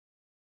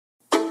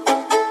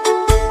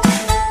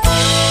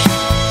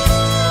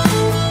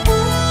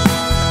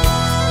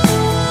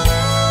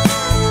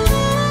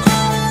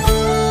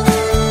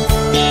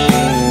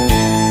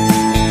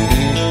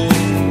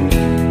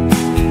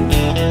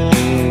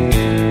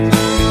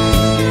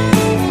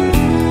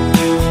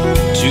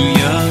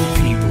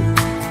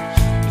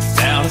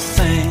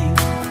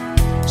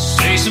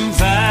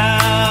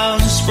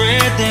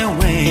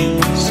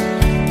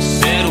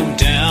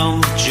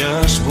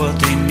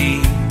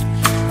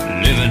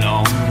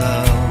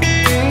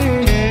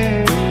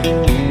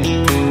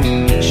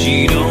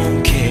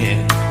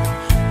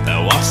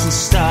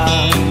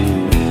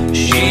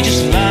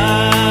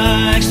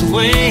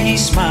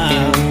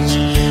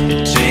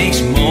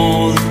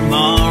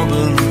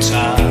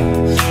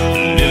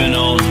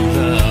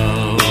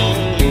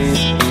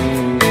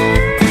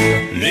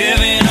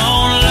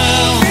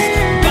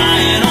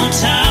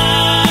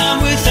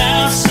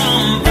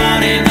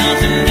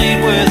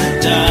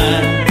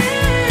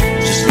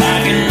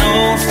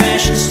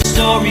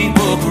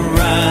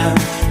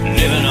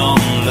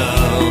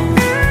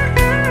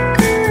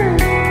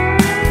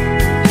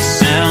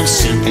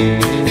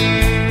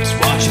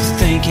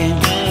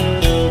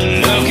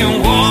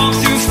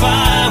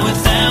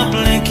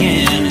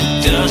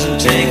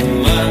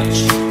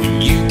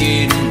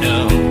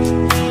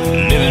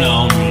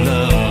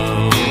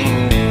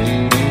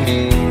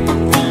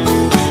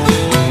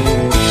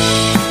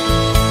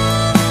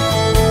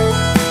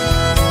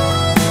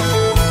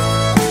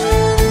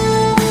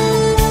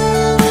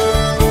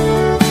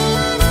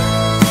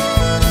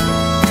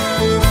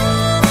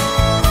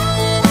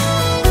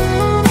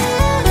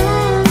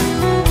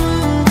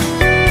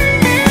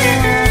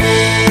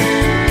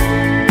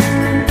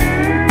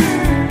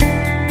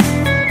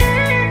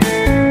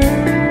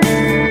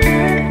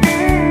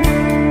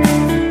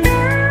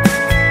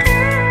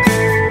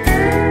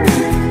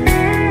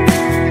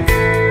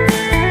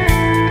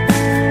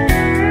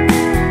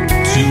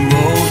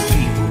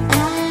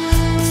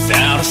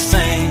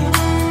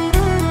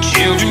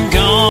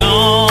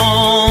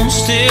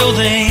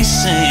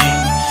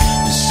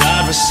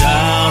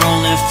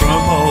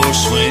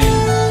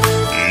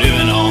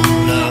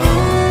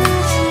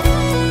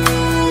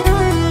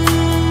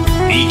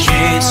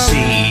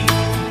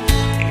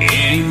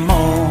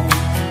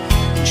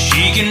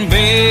can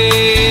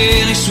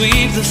barely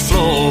sweep the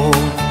floor,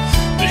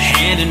 but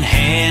hand in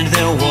hand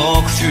they'll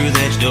walk through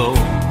that door,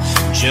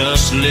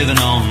 just living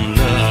on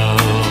love.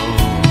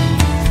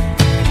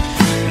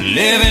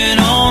 Living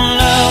on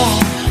love,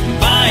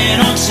 buying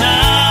on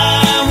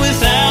time.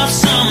 Without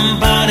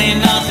somebody,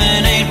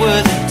 nothing ain't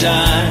worth a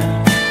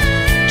dime.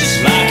 Just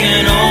like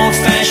an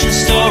old-fashioned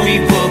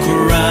storybook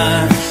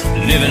rhyme,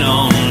 living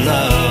on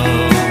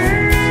love.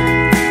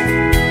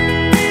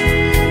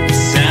 It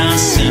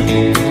sounds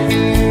simple,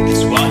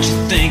 it's what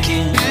you're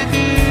thinking.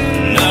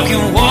 Love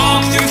can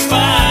walk through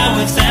fire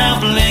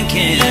without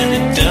blinking.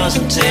 It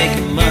doesn't take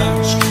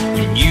much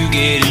when you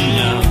get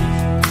enough,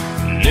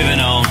 living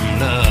on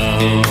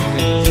love.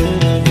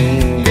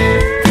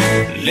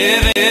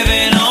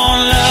 Living on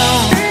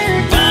love,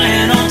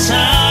 buying on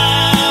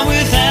time.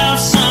 Without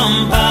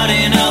somebody,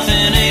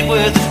 nothing ain't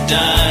worth a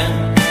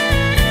dime.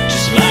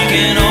 Just like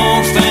an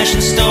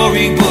old-fashioned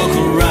storybook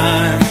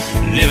rhyme,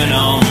 living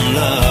on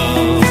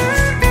love.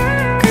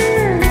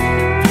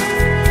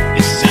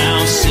 It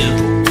sounds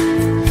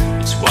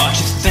simple, it's what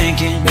you're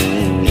thinking.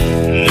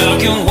 Love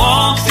can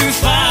walk through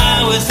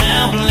fire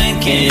without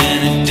blinking.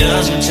 It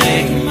doesn't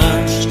take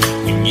much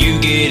when you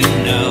get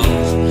enough,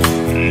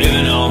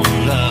 living on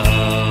love.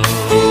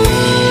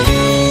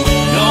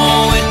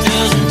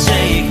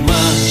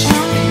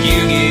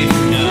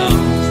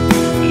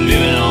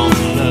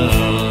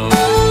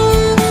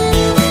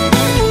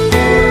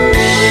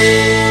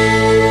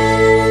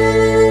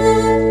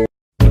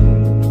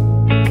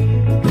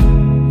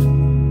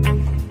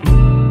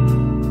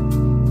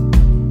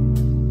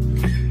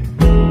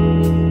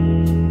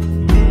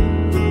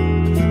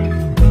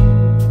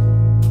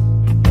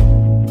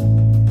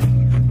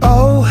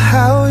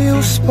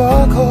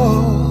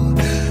 Sparkle,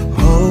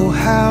 oh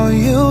how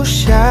you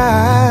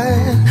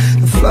shine.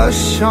 The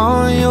flush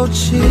on your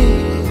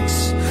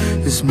cheeks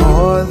is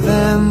more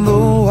than the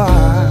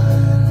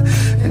wine.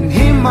 And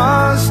he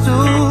must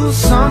do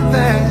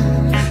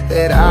something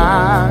that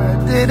I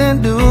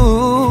didn't do.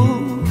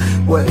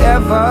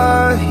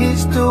 Whatever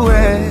he's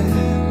doing,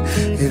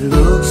 it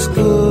looks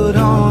good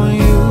on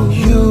you.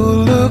 You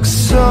look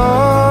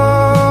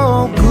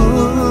so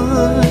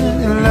good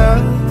in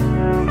love.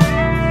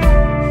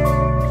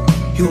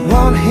 You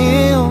want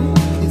him,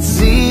 it's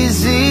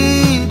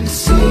easy to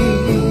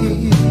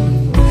see.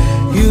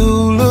 You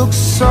look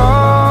so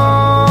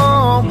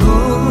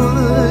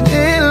good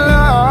in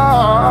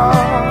love,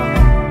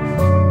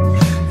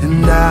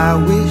 and I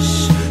wish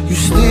you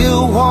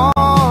still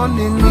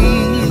wanted me.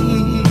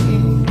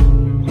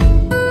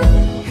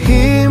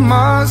 He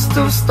must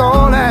have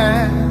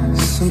stolen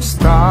some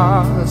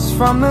stars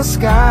from the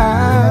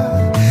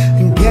sky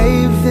and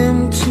gave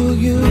them to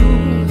you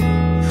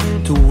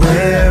to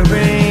wear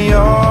in your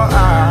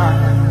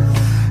eyes.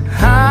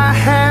 I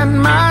had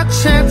my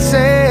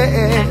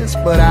chances,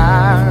 but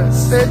I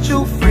set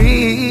you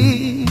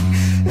free.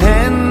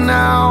 And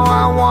now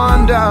I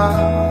wonder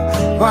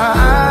why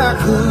I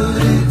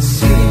couldn't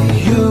see.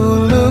 You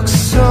look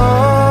so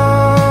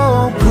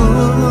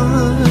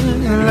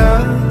good in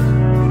love.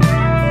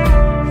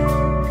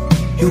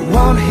 You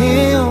want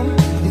him,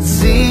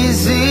 it's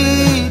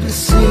easy to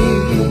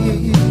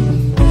see.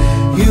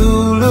 You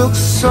look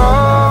so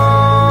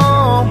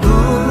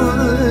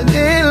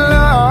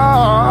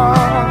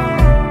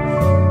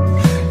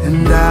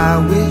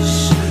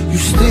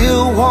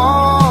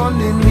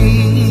wanted me.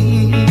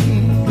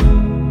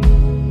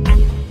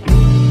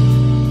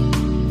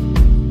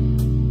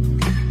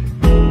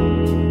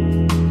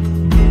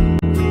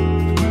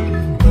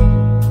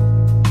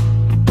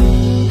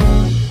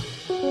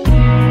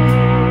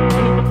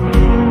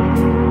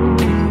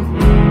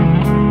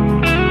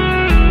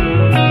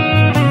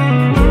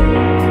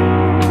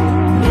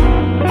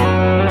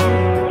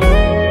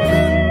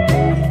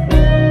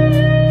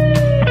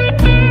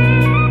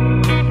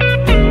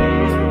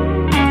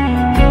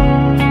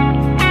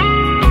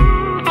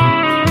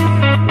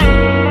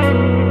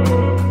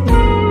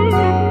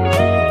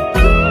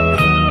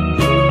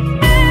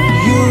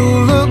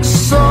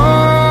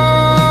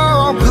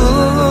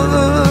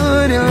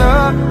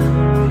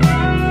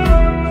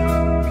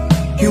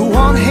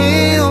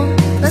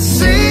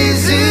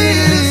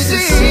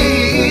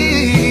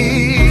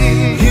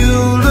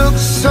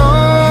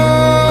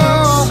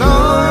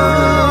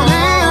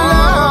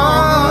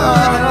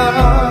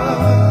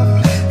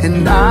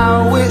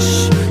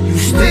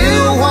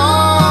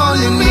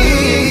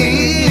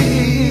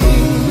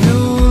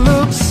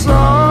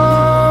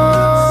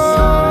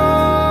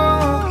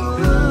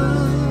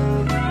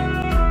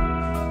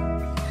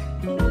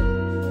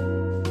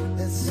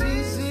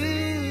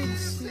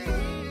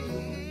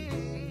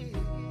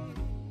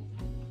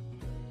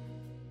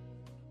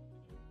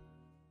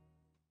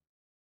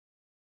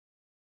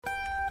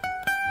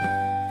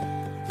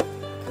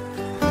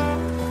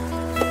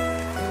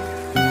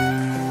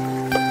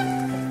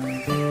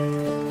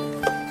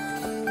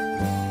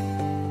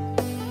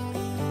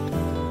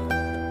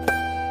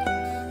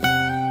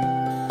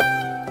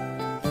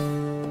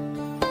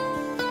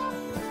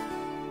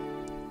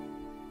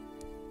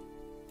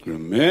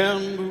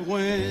 Remember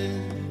when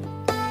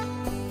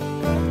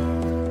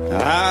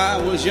I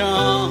was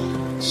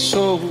young,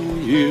 so were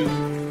you.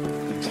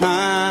 The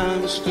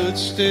time stood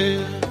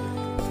still.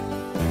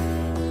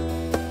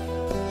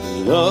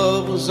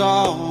 Love was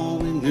all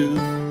we knew.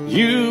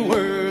 You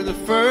were the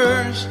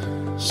first,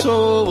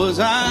 so was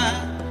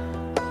I.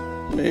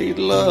 Made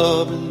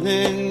love and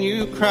then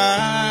you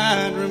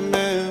cried.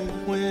 Remember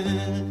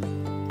when?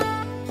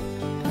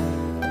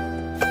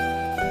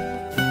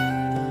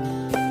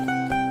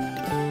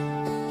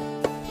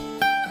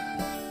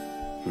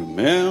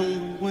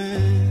 Remember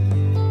when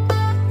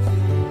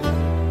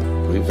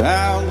we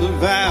vowed the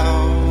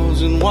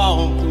vows and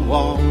walked the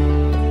walk,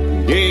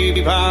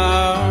 gave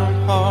our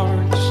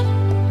hearts,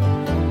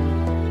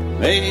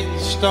 made the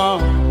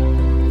start,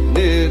 and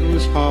it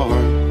was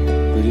hard.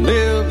 We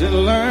lived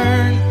and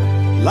learned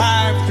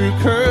life through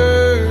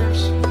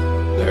curves.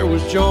 There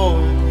was joy,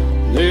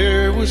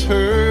 there was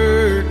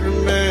hurt.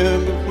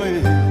 Remember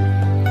when?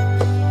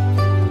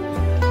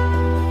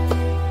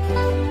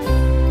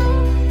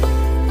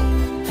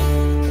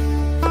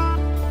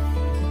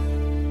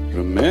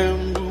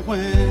 Remember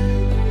when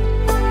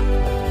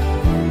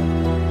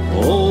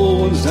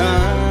old ones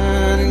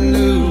died and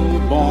new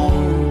were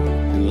born,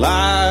 and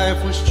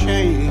life was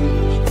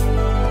changed,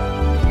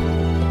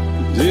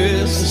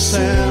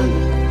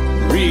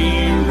 disassembled,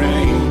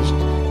 rearranged.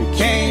 We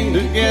came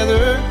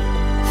together,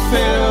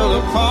 fell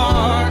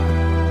apart,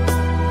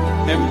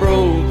 and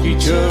broke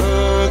each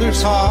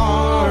other's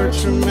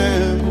hearts.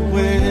 Remember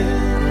when?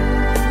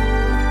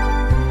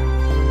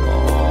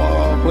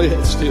 Oh, play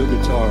that steel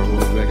guitar,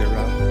 we'll make it right.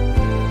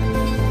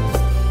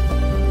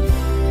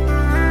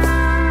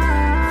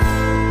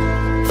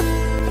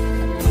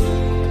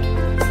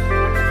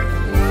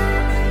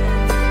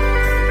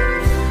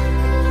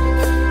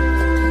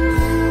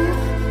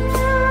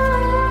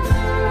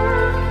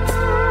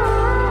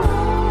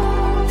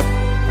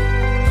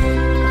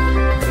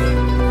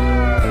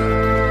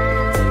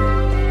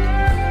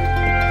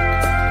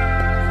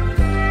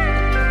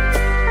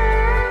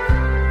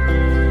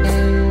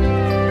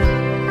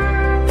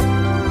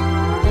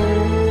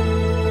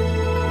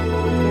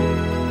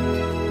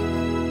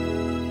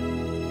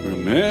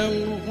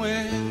 Remember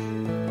when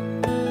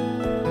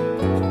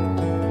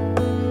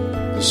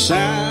the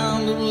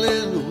sound of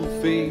little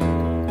feet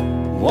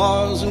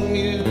was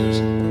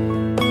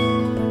amusing?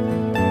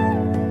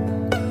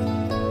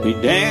 We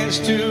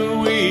danced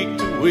to week,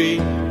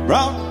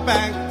 brought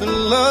back the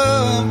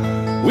love.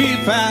 We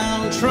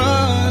found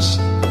trust,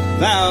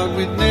 vowed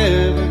we'd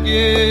never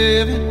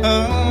give it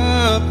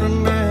up.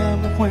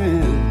 Remember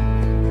when?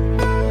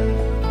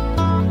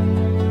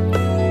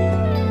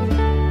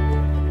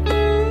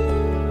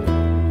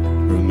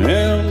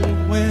 Remember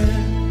when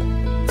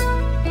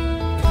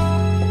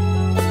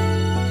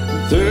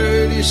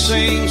 30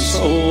 seems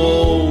so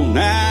old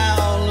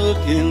now,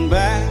 looking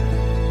back.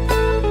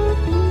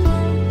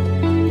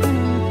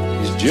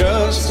 It's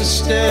just a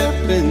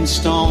stepping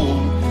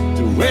stone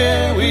to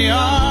where we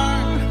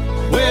are,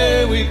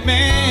 where we've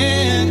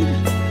been.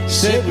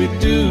 Said we'd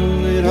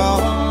do it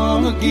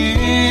all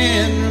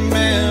again.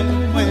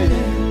 Remember when?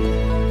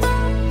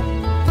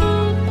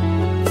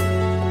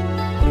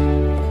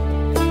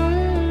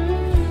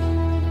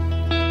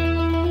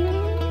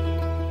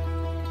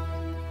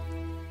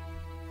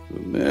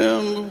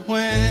 Remember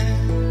when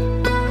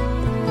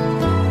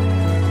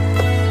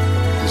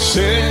they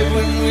said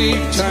when we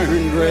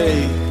turned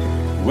gray,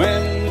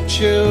 when the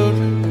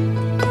children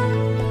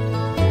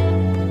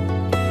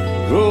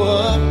grow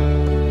up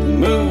and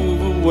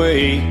move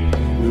away,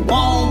 we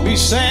won't be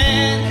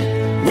sad,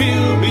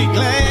 we'll be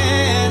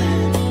glad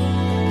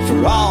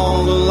for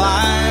all the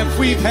life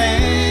we've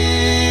had.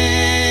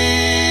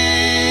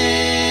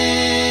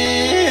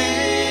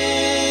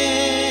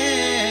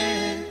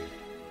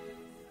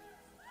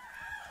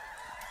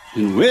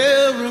 And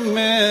we'll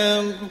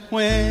remember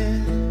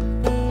when.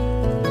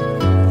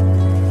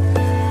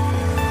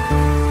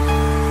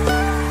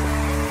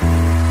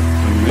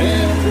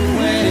 Remember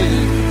when.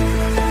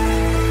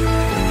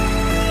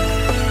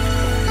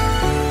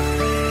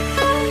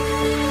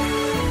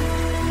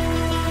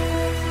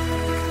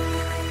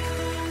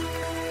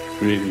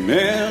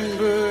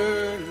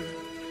 Remember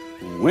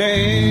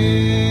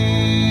when.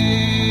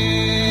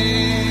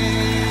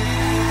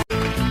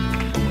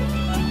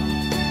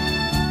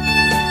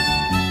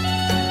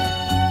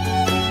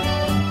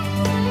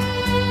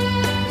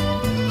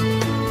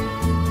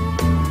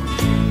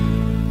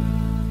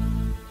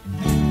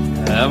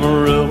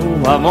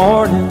 Amarillo by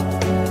morning,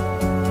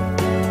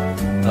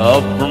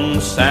 up from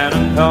San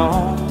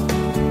Antonio.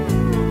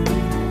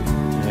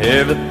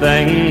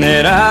 Everything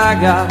that I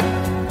got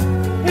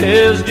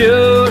is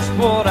just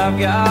what I've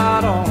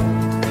got on.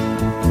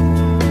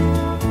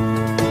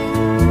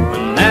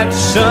 When that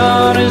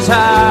sun is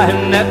high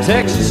in that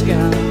Texas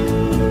sky,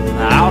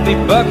 I'll be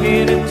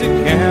bucking into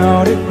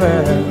county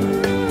fair.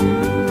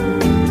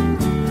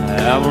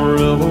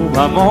 Amarillo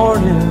by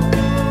morning,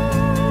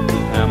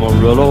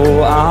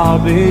 Amarillo, I'll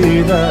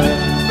be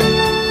there.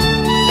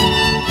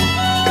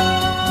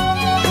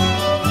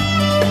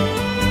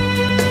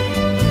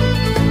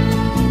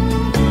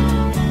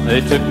 They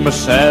took my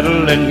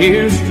saddle in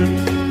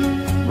Houston,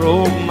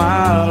 broke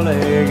my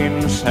leg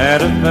in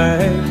Santa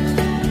Fe.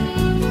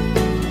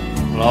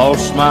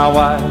 Lost my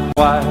wife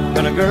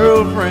and a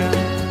girlfriend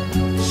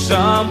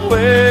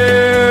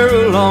somewhere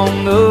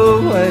along the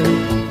way.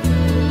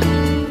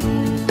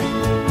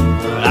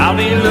 But I'll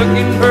be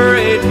looking for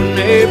 8 when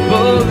they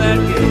pull that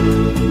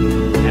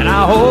gate, and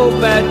I hope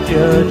that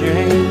judge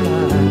ain't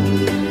lying.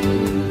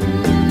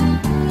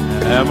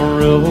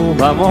 Amarillo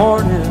by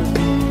morning,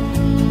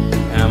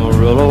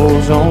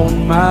 Amarillo's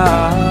on my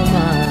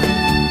mind.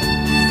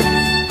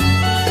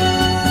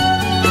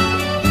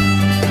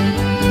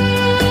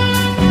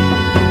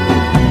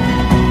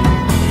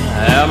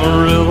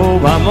 Amarillo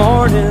by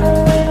morning,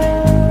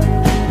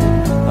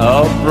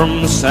 up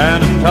from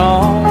San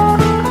Antonio.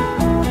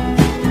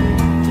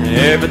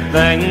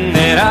 Everything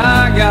that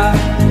I got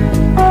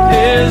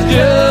is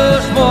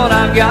just what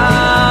I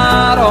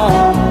got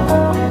on.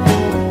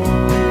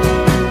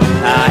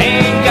 I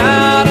ain't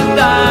got a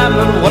dime,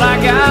 but what I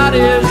got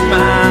is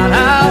mine.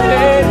 I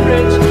ain't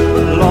rich,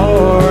 but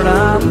Lord,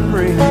 I'm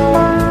free.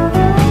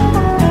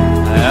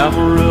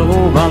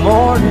 Amarillo by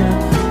morning,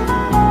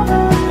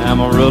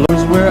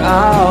 Amarillo's where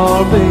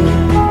I'll be.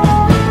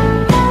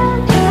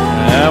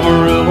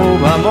 Amarillo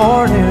by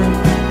morning,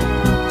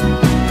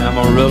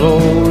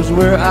 Amarillo's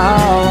where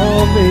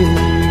I'll be.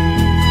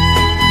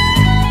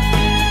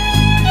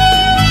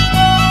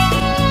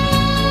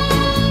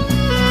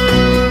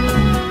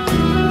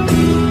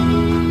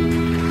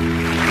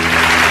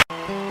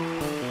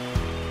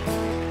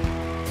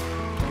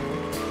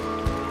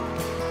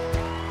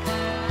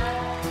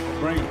 I'll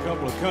bring a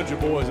couple of country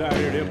boys out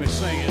here to help me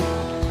sing it.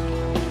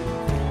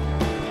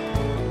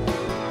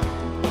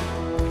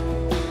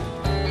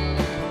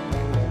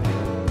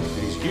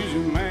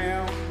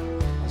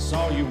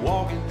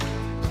 Walking,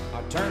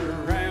 I turned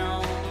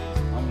around,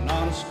 I'm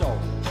not a stalker.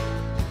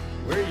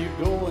 Where you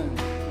going?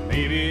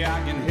 Maybe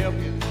I can help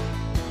you.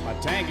 My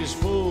tank is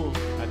full,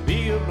 I'd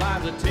be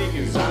obliged to take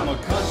you. 'Cause I'm a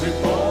country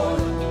boy,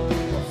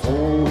 a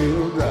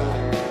four-wheel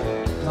drive.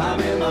 Climb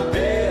in my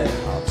bed,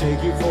 I'll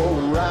take you for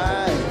a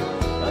ride.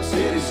 Up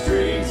city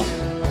streets,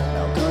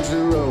 down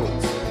country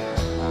roads.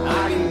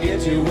 I can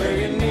get you where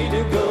you need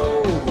to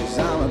go. 'Cause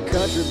I'm a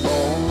country boy.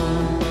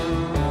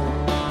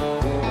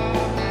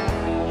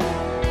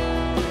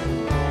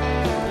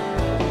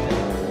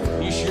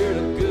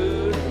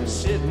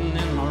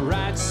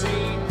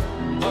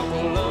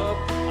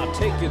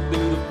 Take it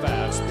through the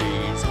 5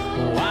 speeds,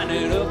 wind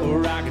it up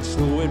or I can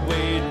slow it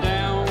way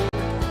down.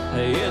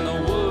 In the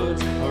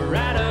woods or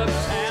right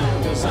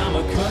uptown. 'Cause I'm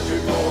a country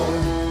boy,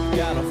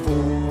 got a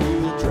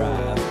 4-wheel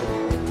drive.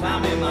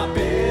 Climb in my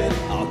bed,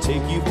 I'll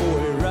take you for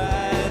a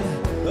ride.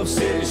 Up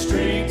city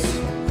streets,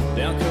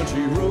 down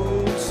country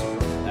roads.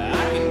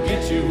 I can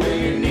get you where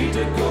you need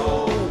to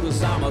go.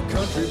 'Cause I'm a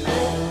country boy.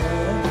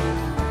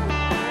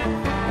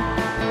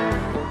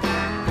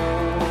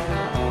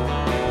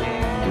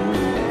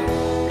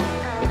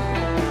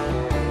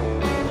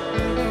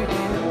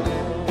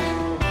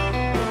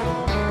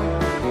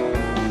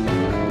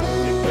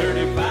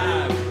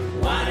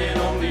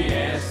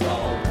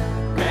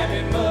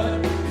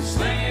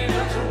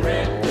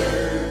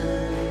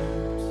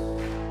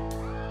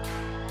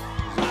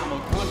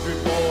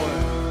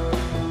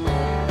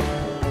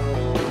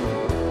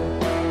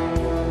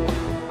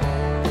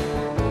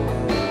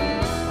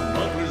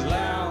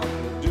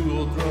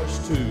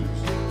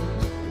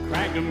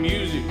 Crank the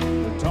music,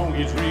 the tone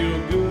gets real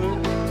good.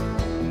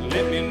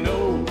 Let me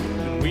know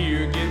when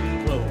we're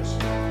getting close.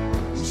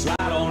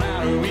 Slide on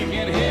out or we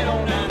can head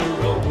on down the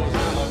road. 'Cause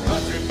I'm a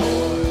country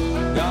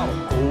boy, got a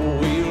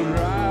 4-wheel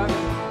drive.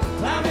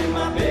 Climb in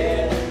my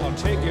bed, I'll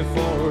take you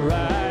for a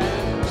ride.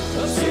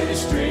 Up city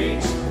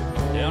streets,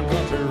 down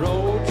country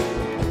roads.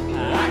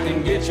 I can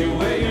get you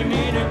where you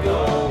need to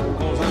go.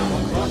 'Cause I'm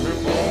a country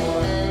boy.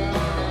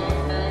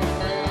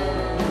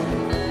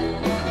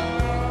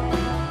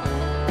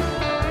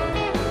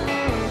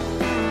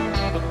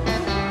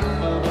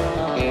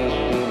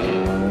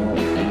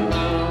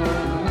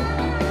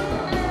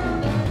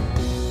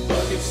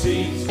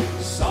 Seats,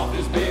 soft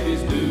as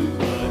babies do,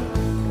 but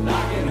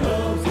knocking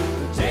hubs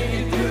to take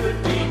you through a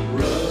deep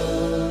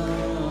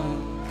run.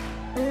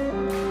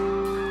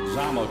 'Cause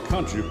I'm a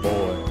country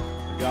boy,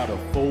 got a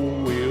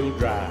 4-wheel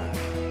drive.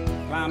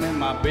 Climb in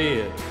my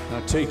bed,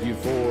 I'll take you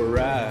for a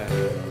ride.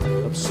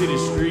 Up city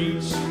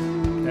streets,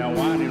 down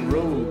winding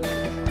roads.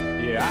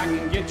 Yeah, I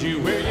can get you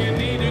where you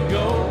need to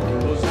go.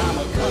 'Cause I'm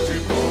a country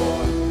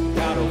boy,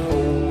 got a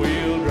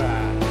 4-wheel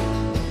drive.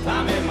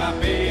 Climb in my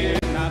bed,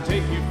 and I'll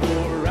take you for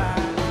a ride.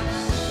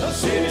 Up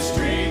city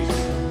streets,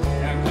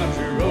 down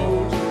country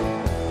roads.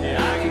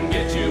 Yeah, I can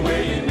get you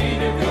where you need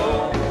to go.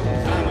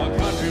 'Cause I'm a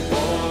country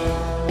boy.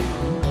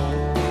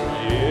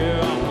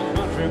 Yeah, I'm a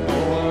country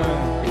boy.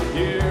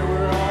 Yeah,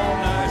 we're all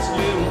nice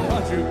little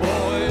country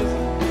boys.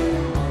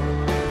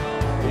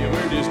 Yeah,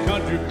 we're just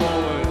country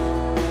boys.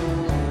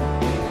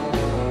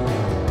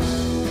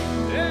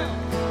 Yeah.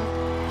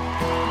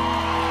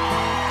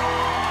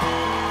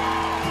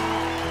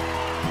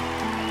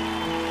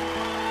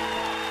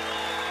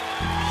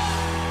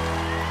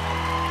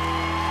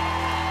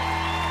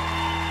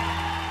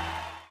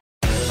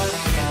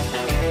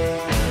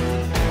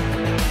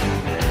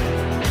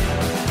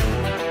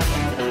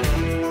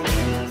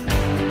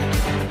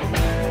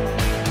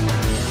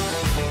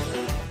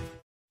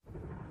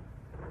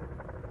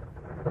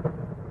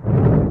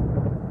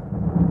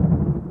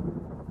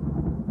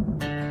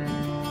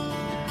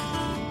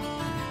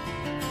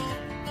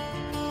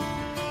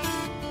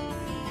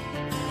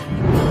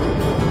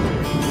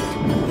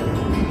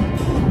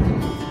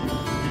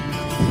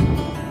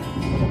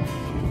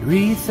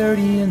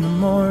 3:30 in the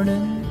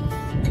morning,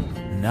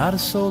 not a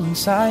soul in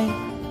sight.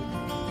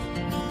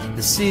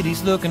 The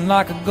city's looking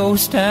like a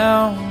ghost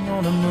town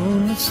on a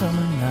moonlit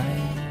summer night.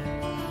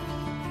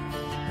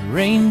 The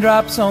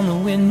raindrops on the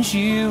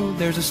windshield,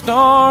 there's a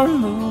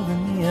storm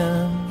moving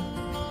in.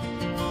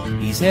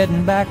 He's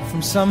heading back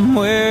from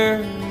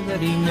somewhere that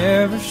he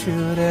never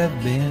should have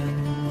been.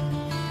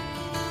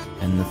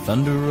 And the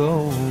thunder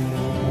rolls,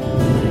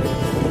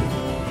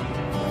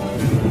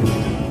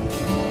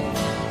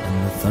 and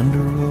the thunder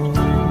rolls.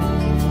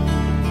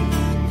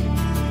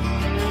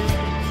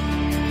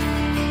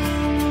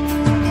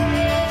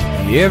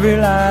 Every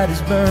light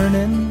is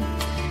burning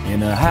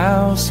in a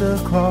house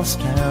across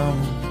town.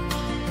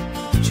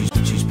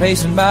 She's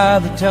pacing by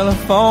the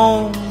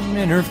telephone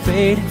in her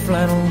faded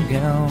flannel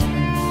gown,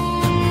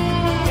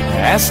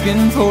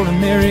 asking for a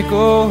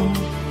miracle,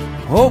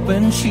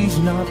 hoping she's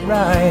not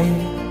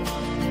right,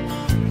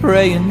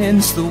 praying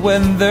it's the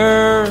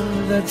weather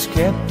that's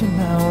kept him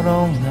out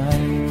all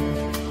night.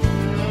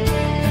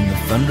 And the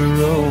thunder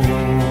rolls,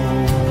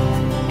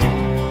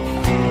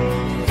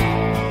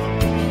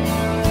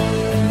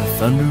 and the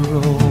thunder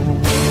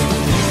rolls,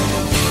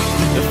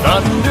 the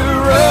thunder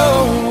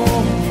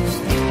rolls,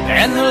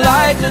 and the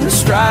lightning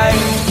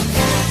strikes.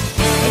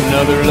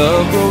 Another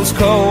love grows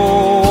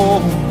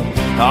cold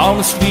on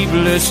a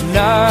sleepless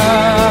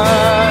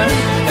night,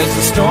 as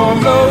the storm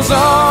blows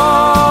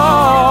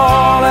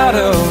all out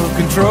of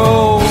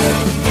control.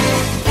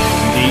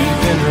 Deep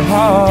in her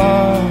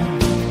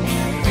heart,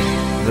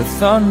 the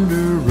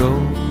thunder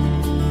rolls.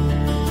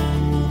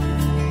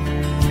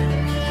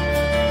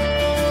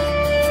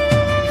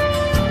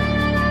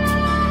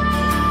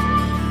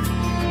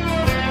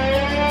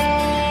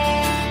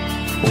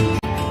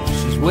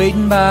 She's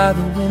waiting by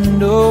the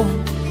window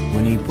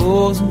when he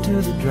pulls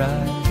into the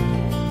drive.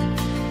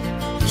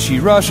 She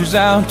rushes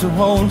out to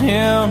hold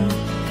him,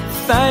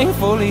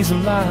 thankful he's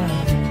alive.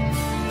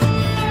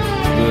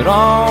 But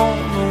on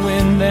the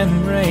wind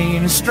and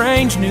rain, a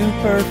strange new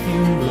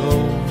perfume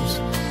blows,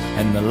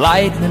 and the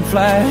lightning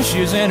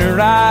flashes in her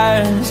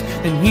eyes,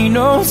 and he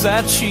knows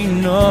that she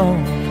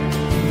knows.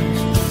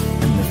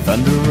 And the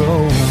thunder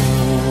rolls,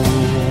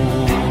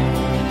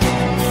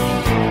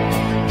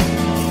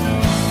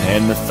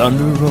 and the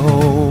thunder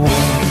rolls.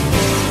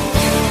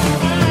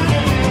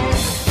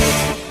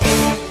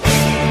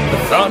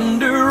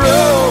 Thunder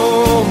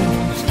rolls,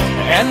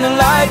 and the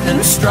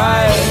lightning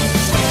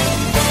strikes.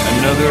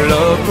 Another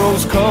love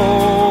grows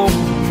cold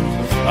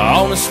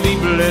on a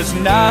sleepless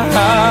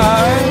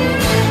night,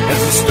 as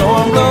the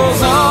storm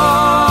blows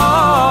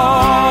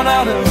on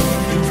out of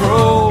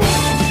control.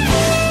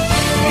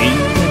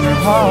 Deep in her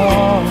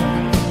heart,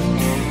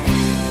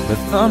 the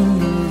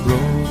thunder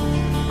rolls.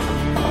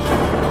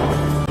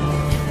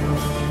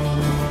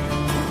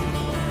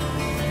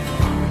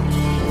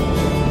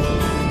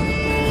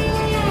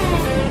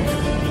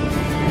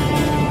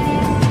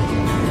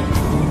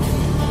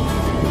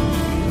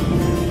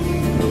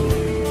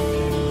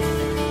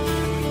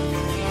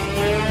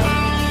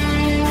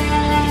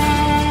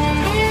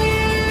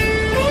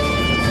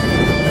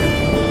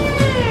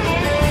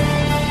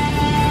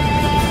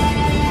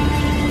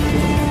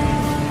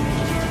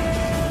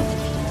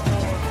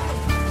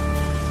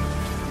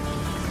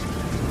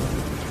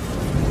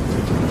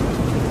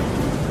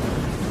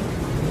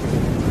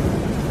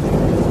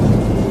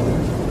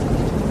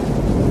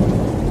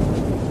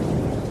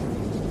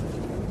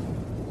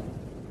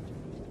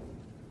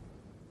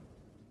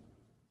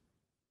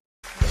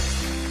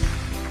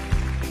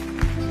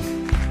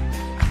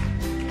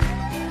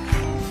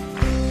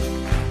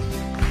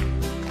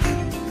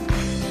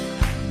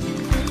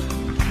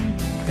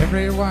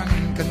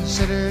 Everyone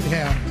considered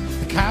him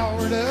the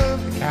coward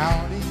of the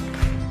county.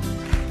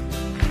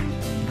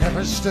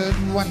 Never stood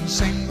one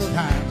single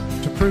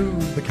time to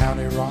prove the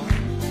county wrong.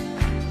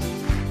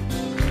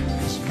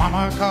 His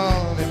mama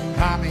called him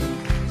Tommy,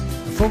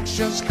 the folks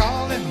just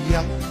called him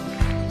Yellow.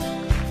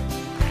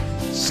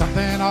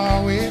 Something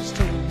always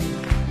told me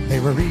they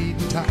were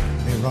reading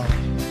Tommy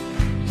wrong.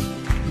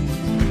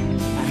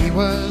 He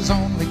was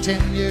only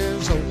 10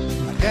 years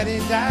old, my daddy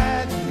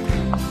died.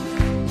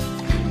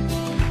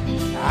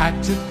 I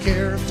took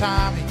care of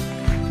Tommy,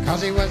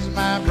 'cause he was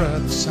my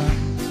brother's son.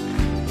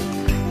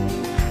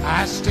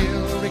 I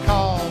still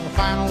recall the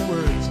final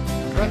words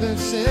my brother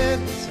said,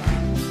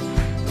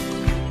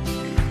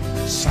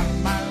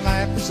 son, my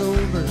life is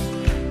over,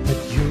 but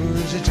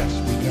yours has just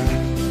begun.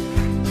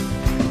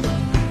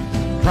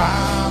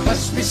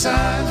 Promise me,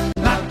 son,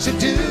 not to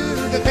do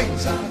the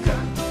things I've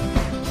done.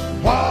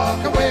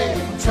 Walk away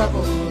from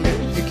trouble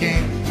if you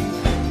can.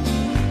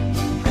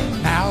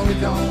 Now it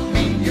don't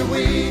mean you're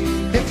weak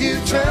if you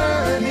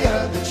turn the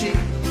other cheek,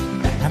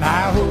 and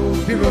I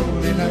hope you're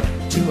old enough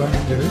to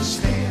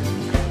understand.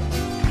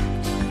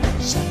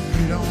 Son,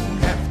 you don't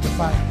have to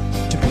fight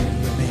to be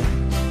a man.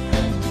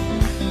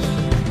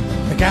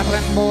 The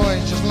Gatlin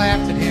boys just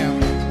laughed at him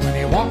when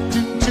he walked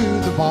into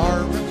the bar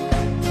room.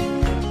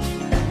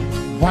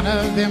 One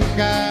of them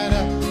got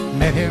up,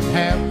 met him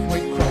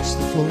halfway across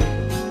the floor.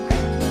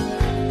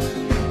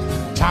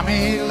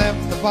 Tommy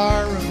left the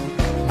bar room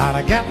Not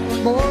a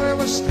Gatlin boy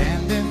was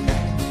standing.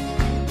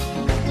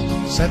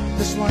 Said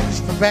this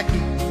one's for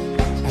Becky,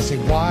 as he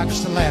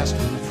watched the last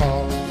one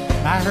fall.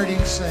 And I heard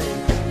him say,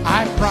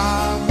 I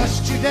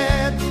promised you,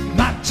 Dad,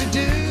 not to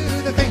do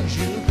the things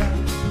you've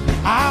done.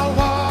 I'll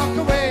walk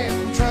away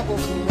from trouble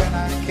when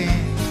I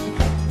can.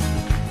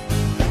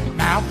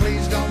 Now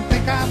please don't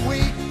think I'm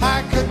weak,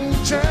 I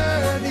couldn't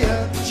turn the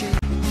other cheek.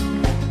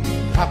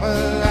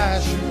 Papa, I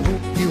sure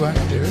hope you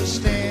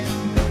understand.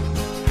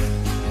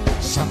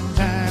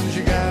 Sometimes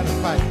you gotta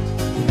fight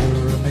when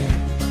you're a man.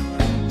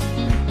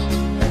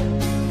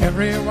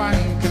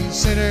 Everyone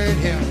considered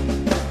him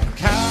a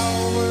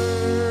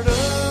coward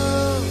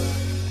of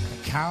the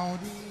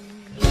county.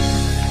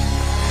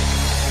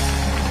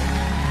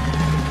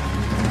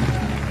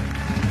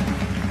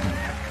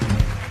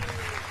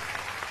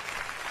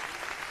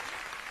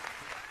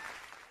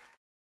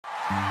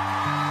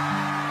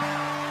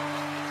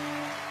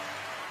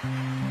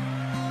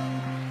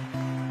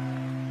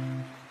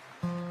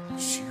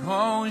 She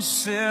always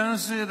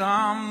says that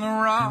I'm the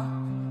rock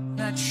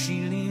that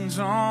she leans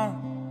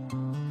on,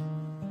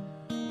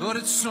 but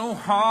it's so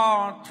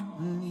hard to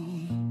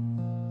believe,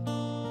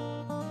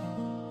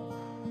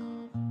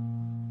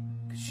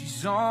 'cause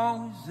she's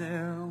always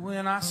there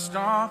when I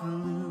start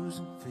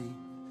losing faith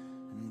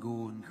and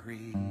going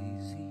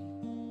crazy.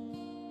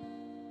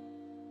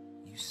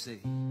 You say,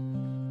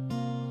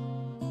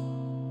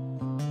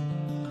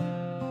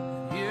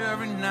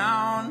 every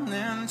now and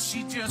then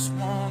she just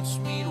wants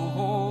me to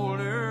hold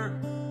her.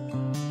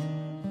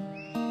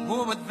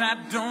 Oh, but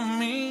that don't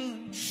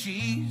mean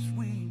she's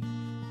weak.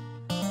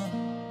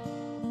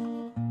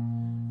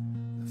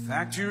 The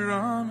fact you're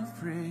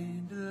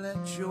unafraid to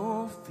let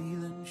your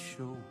feelings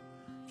show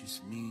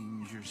just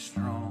means you're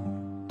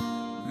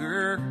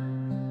stronger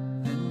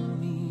than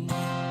me.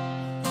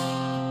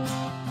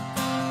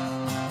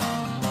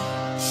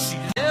 She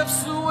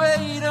lifts the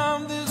weight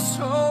of this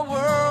whole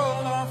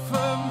world off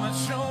of my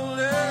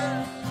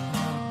shoulder,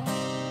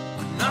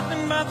 but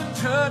nothing but the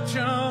touch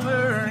of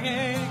her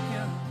hand.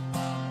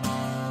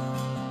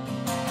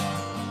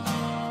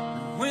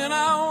 When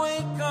I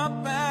wake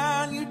up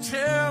and you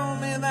tell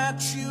me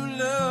that you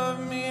love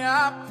me,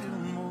 I feel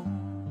more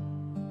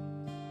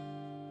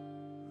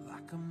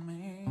like a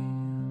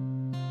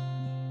man.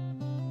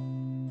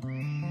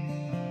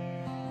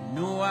 You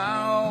know,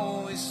 I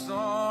always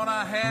thought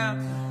I had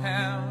to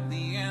have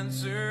the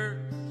answers,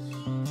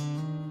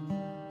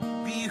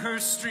 be her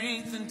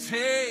strength and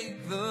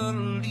take the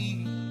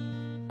lead.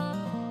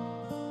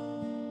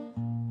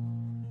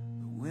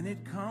 But when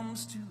it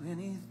comes to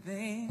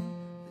anything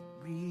that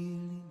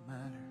really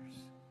matters,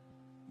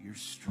 you're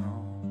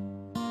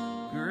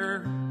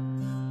stronger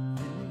than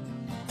me.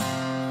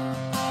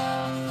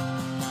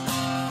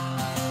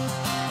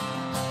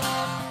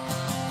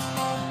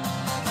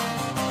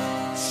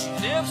 She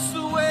lifts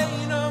the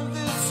weight of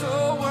this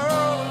whole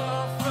world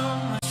off of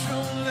my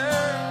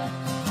shoulder,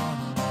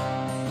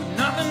 with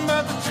nothing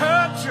but the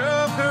touch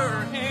of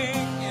her hand.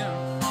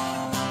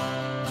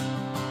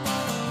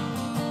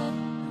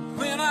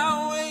 When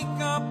I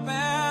wake up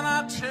and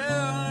I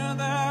tell her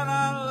that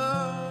I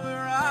love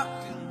her, I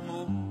feel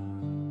more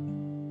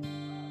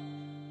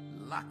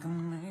like a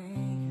man.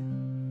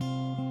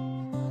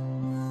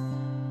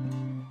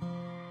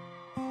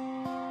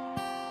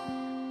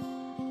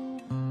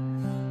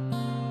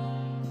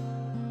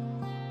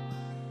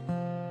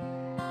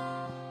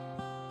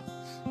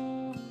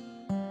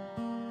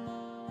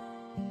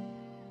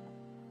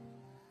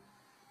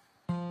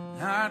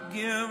 I'd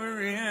give her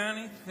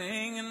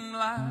anything in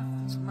life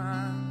that's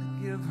mine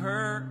to give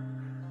her,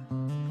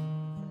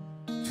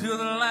 till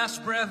the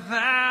last breath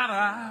that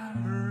I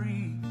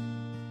breathe.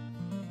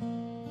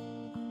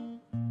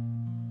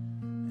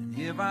 And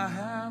if I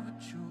have a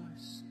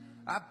choice,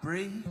 I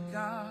pray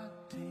God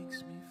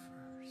takes me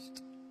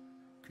first,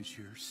 'cause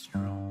you're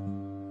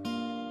stronger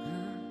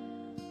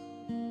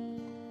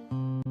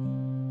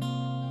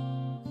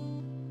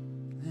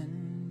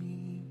than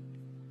me.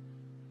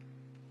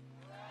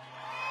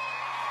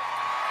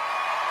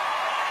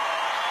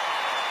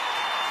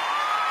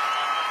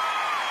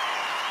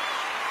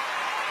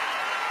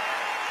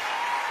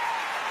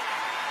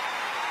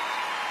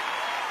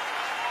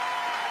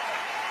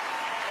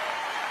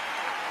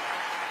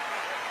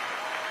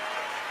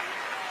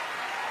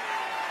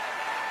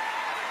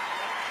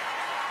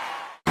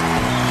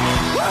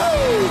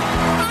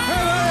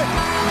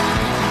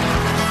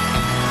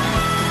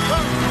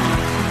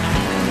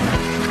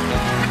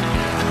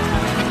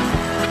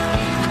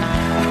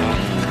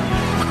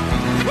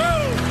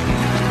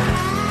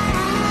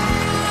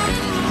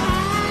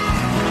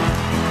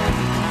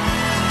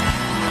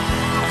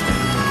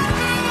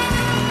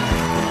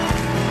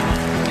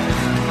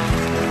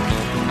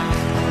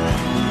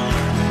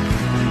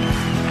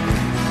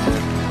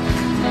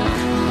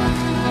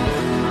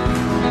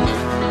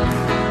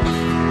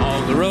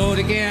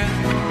 Again,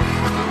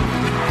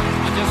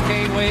 I just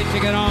can't wait to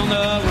get on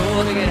the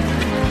road again.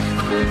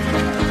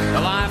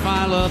 The life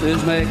I love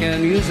is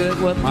making music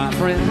with my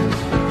friends,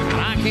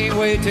 and I can't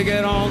wait to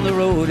get on the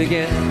road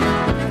again.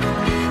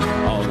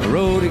 On the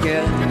road again.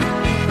 again.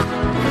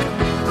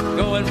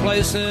 Going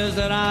places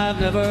that I've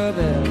never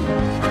been,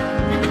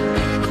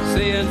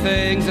 seeing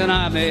things that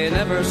I may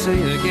never see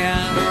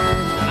again.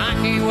 And I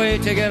can't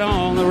wait to get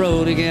on the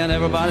road again.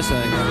 Everybody sing.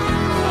 On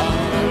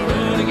the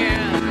road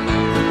again.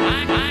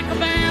 Like a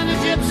band of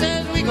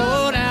gypsies, we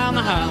go down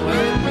the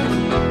highway.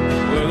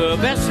 We're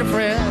the best of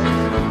friends,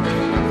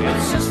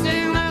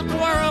 insisting that the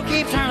world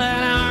keeps turning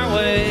our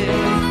way.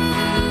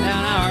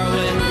 And our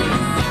way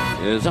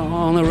is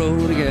on the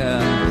road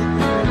again.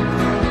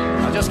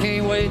 I just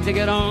can't wait to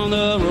get on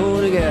the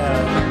road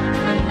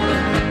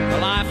again. The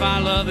life I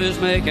love is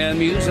making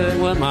music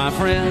with my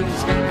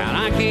friends, and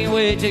I can't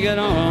wait to get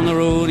on the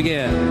road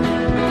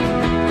again.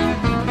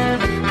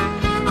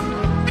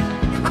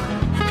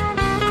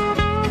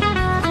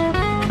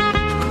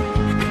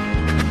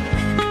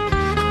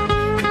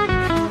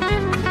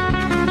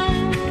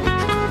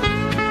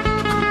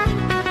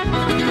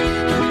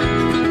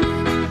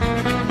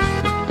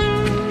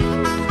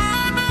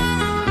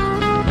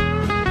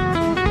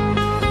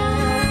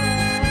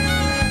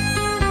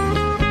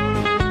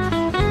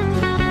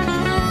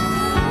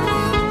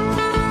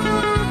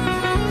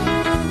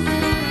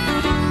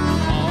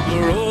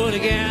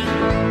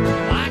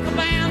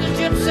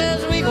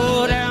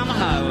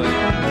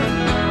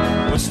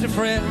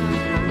 Friend,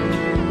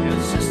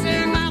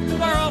 insisting that the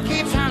world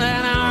keeps turning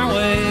our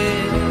way,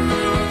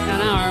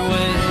 and our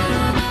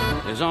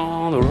way is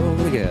on the road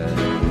again.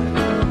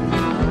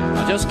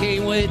 I just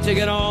can't wait to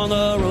get on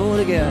the road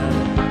again.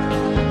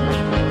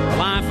 The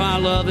life I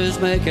love is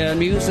making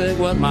music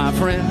with my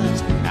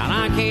friends, and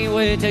I can't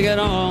wait to get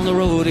on the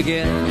road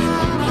again.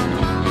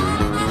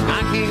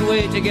 I can't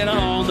wait to get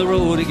on the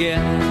road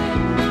again.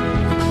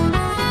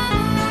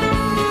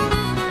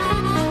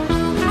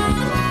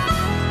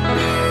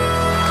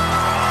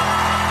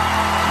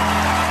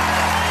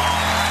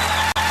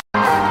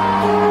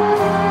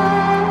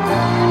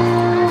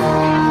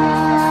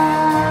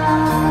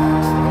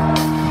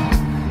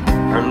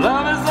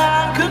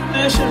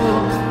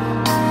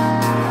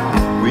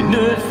 We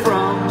knew it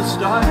from the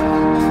start.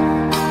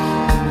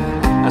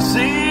 I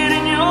see it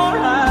in your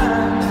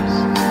eyes.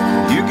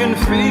 You can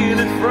feel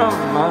it from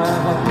my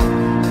heart.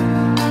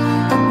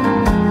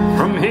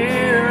 From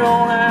here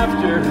on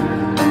after,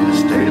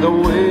 stay the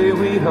way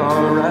we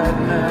are right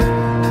now,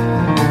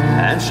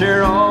 and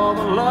share all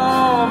the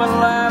love and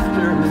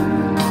laughter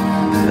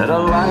that a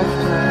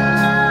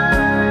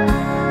lifetime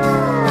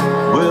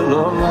will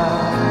allow.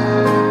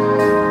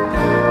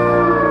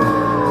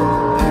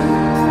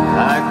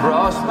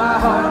 Cross my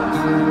heart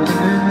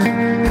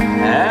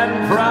and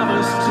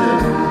promise to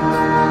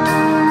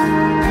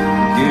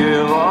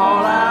give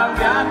all I've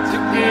got to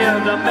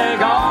give to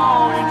make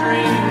all your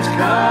dreams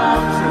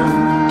come true.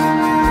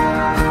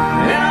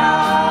 In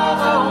all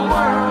the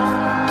world,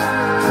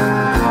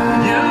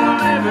 you'll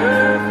never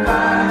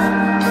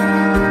find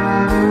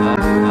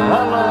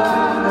a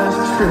love as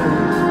true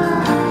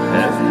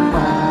as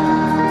mine.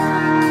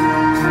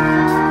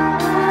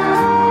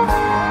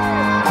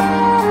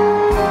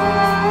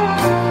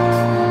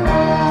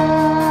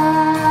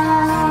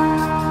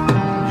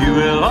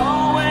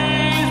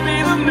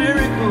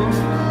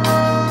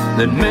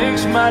 That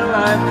makes my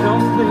life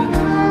complete.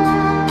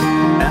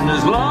 And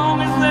as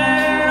long as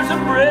there's a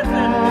breath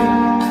in me,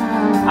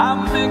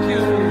 I'll make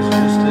yours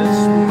just as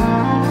sweet.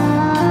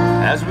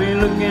 As we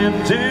look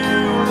into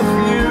the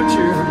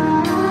future,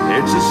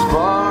 it's as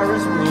far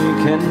as we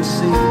can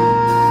see.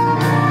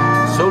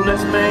 So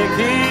let's make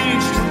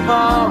each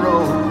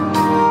tomorrow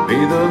be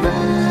the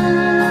best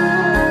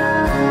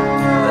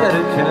that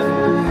it can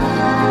be.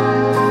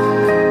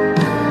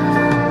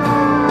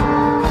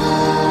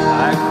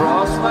 I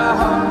cross my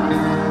heart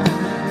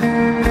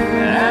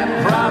and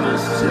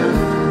promise to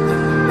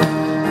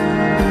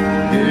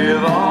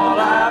give all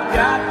I've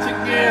got to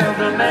give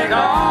to make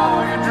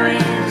all your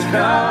dreams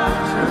come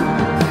true.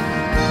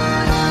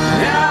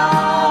 In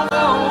all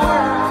the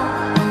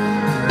world,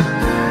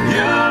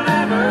 you'll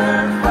never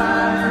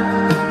find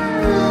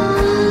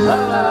a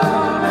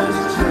love as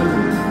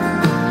true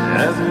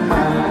as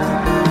mine.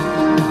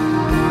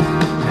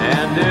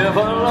 And if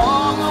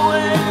along the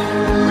way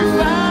we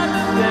find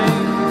a day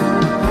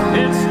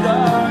it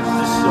starts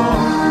to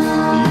soar,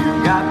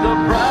 you've got the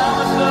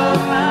promise of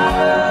my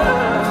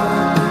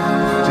love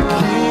to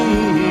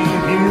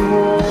keep you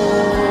warm.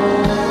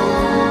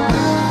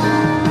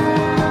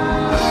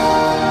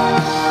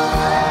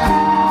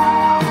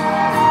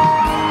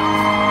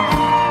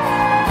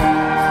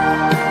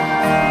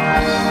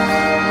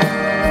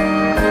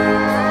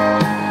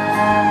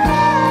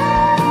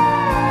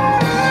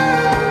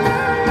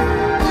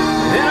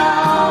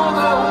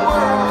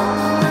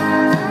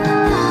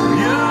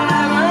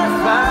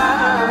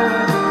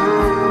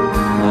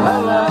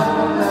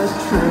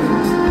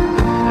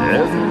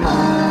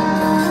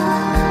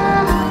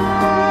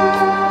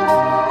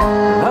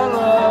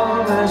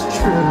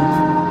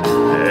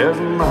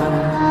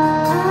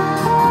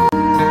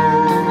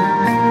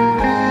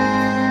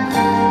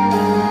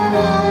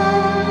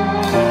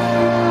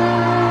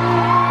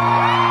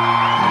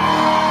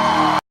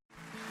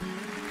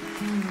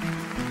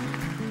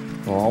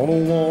 On a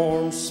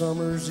warm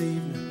summer's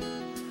evening,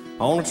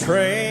 on a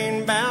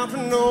train bound for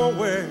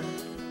nowhere,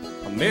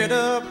 I met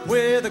up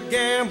with a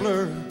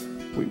gambler.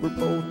 We were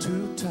both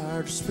too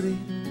tired to speak,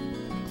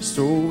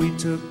 so we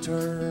took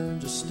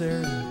turns of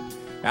staring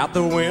out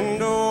the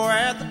window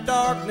at the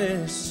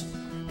darkness.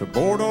 The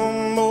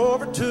boredom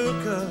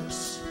overtook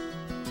us,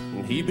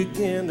 and he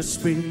began to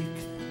speak.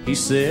 He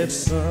said,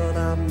 "Son,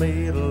 I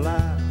made a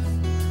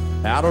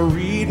life out of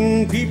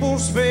reading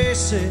people's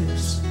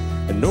faces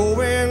and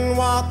knowing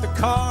what the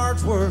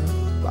cards were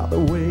by the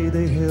way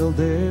they held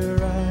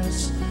their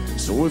eyes.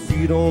 So if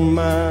you don't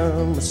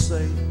mind me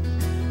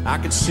saying, I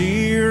could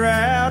see you're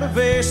out of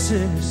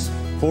aces.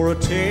 For a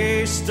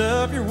taste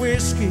of your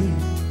whiskey,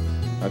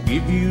 I'll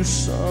give you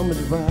some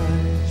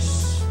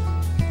advice."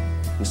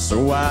 And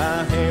so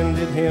I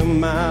handed him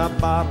my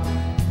bottle,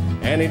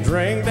 and he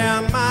drank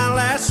down my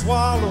last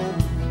swallow.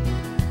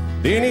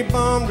 Then he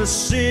bummed a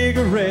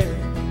cigarette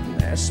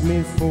and asked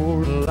me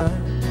for a light.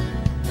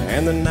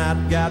 And the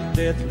night got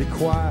deathly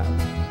quiet,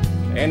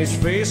 and his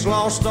face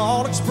lost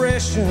all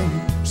expression.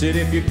 Said,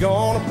 "If you're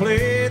gonna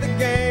play the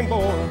game,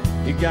 boy,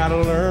 you gotta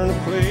learn to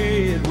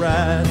play it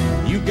right.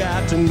 You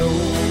got to know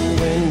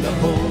when to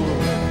hold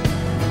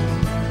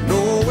up,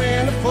 know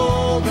when to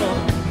fold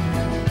up,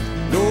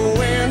 know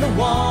when to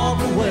walk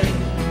away,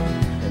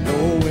 and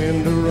know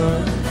when to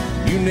run.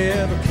 You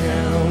never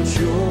count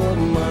your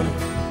money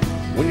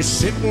when you're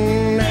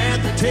sitting at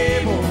the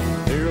table.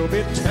 There'll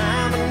be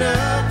time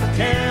enough for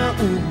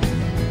counting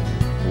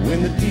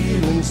when the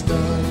dealing's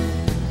done."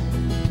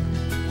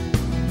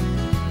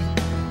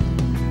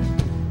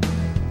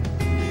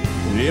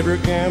 Every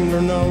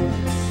gambler knows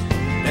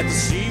that the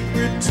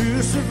secret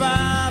to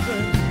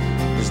surviving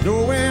is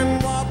knowing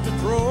what to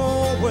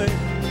throw away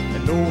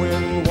and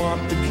knowing what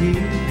to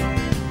keep.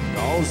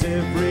 'Cause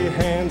every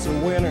hand's a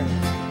winner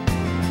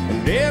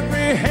and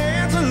every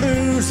hand's a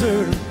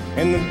loser,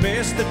 and the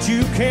best that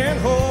you can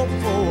hope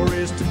for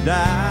is to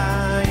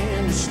die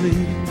in your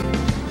sleep.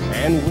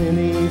 And when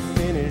he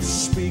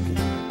finished speaking,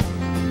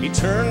 he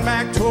turned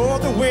back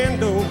toward the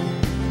window,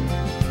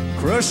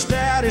 crushed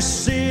out his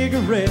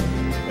cigarette,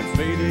 and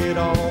faded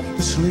off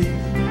to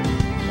sleep.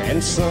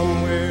 And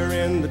somewhere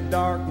in the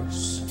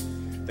darkness,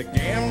 the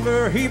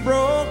gambler, he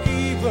broke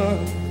even.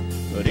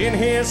 But in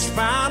his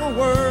final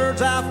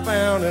words, I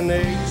found an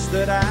ace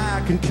that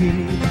I can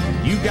keep.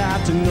 You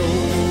got to know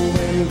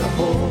when to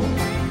hold,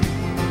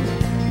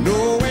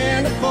 know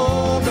when to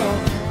fold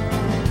up,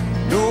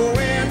 know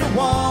when to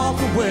walk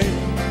away,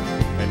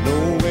 and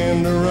know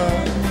when to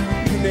run.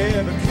 You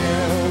never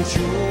count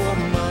your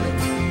money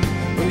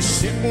when you're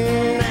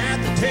sitting at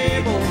the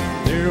table.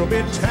 There'll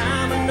be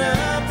time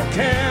enough for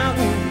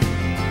counting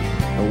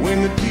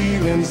when the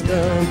dealing's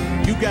done.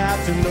 You got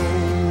to know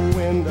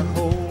when to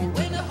hold,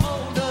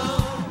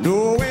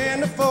 know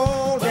when to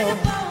fold up,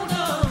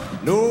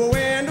 know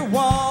when to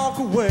walk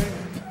away,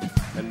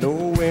 and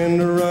know when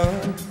to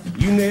run.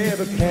 You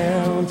never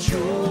count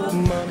your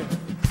money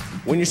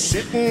when you're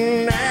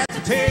sitting at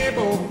the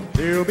table.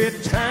 There'll be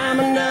time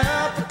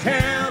enough for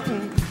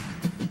counting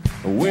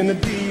when the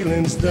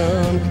dealing's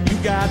done. You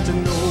got to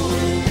know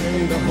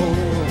when to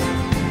hold,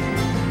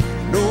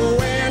 know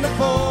when to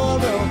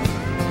fold up,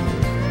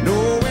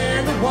 know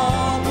when to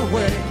walk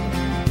away,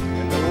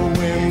 and know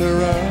when to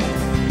run.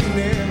 You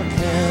never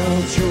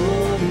count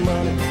your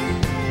money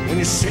when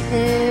you're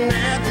sitting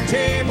at the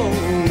table.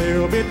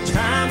 There'll be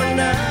time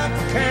enough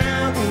for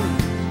counting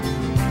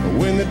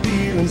when the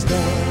dealing's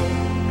done.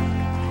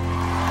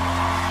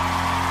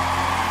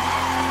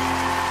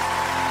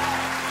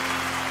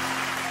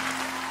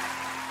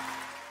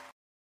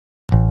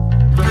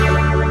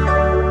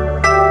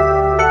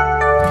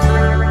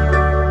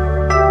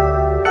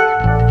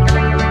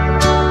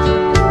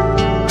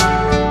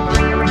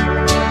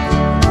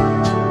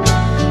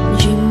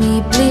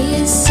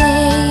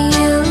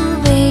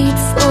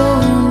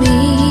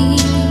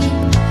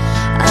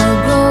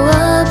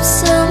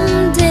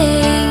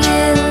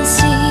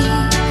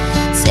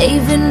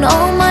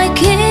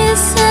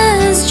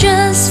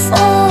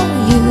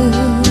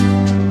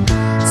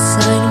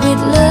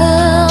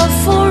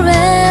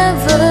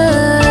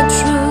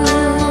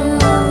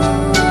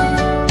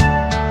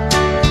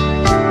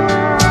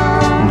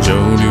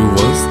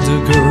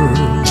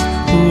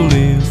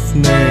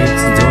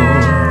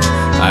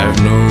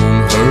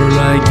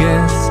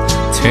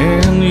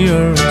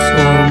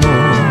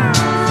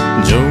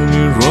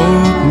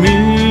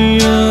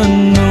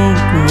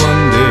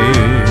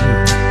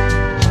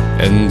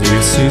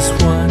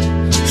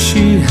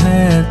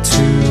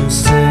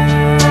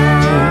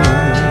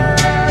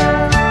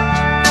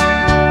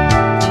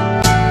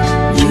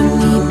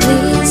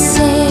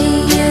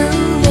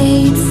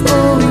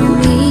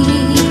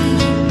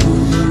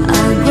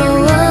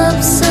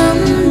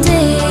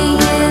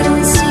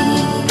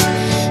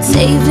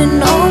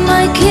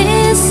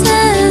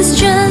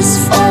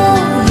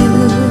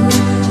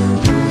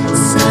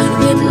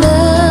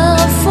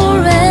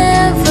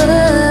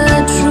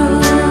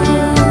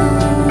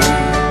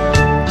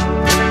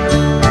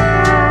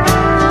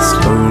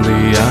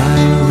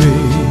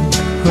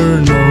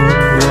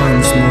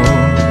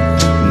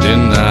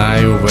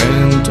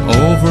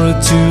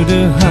 to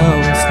the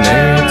house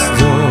next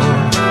door.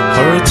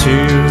 Her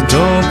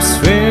teardrops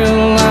feel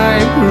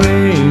like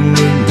rain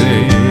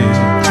today.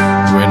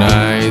 When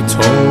I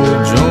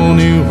told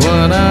Johnny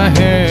what I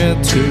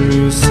had to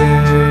say,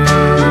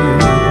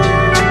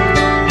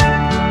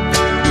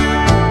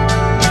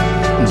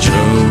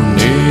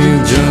 Johnny,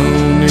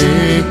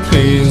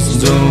 please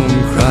don't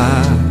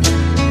cry.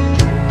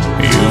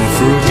 You'll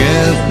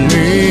forget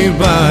me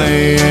by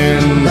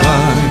and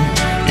by.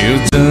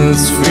 You're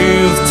just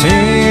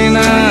 15,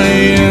 I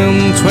am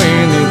 22.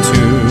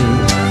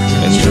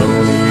 And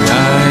Johnny,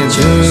 I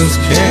just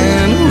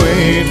can't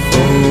wait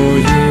for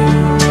you.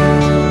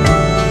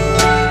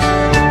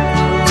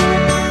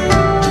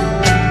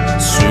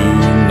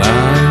 Soon I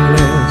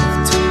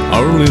left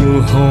our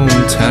little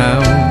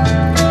hometown,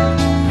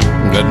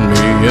 got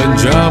me a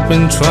job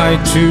and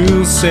tried to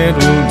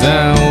settle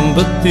down.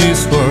 But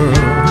these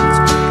words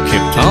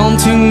kept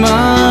haunting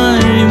my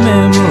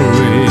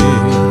memory,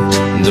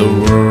 the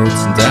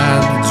words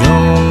that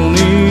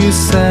Johnny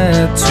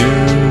said to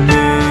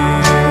me.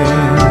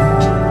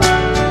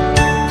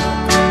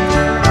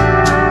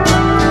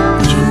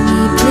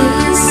 Johnny,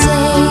 please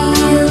say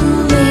you'll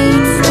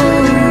wait for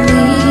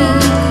me.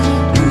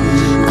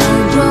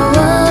 I'll grow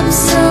up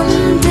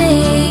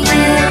someday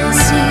and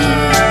see,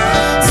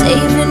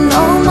 saving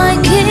all my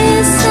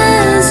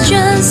kisses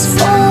just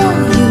for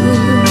you,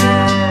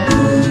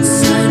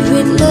 signed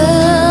with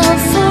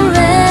love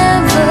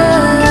forever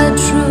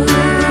true.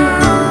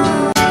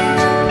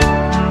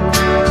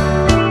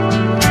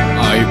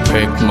 I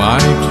packed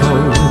my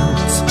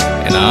clothes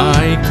and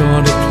I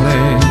got a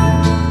plan.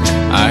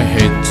 I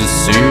had to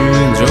see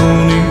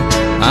Johnny,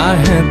 I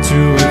had to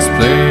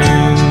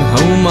explain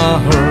how my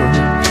heart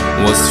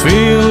was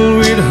filled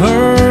with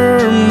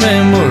her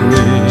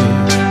memory,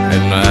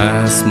 and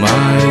asked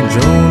my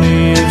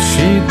Johnny if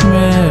she'd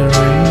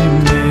marry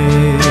me.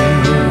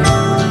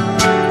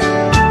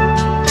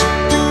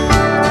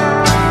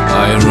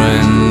 I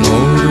ran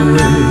all the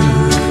way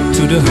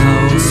to the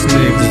house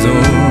next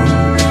door,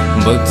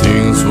 but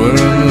things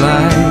weren't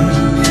like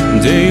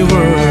they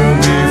were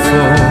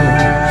before.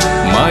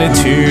 My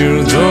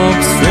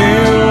teardrops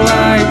feel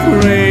like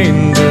rain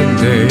that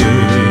day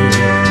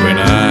when I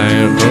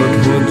heard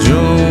what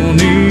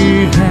Johnny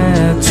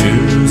had to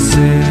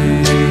say.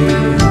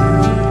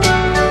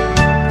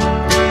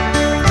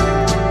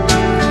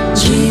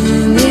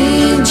 Jimmy,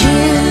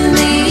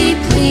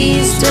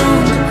 please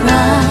don't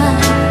cry.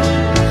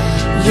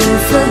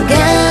 You'll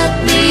forget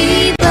me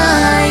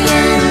by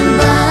and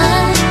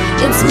by.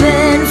 It's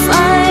been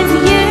 5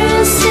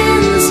 years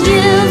since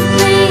you've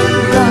been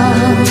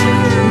gone.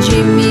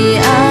 Jimmy,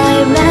 I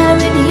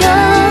married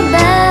your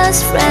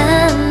best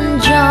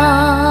friend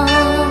John.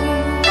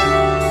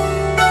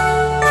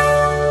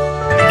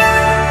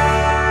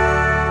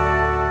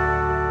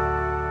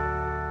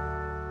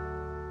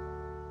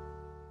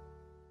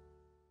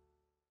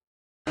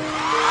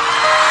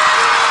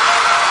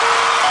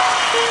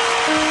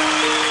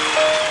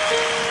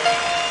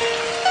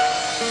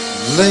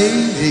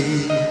 Lady,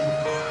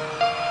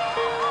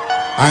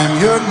 I'm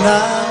your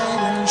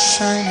knight in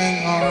shining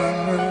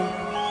armor,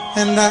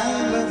 and I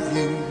love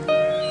you.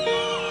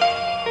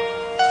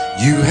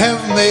 You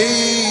have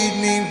made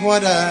me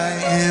what I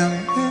am.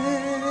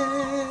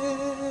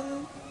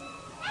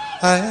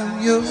 I am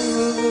yours.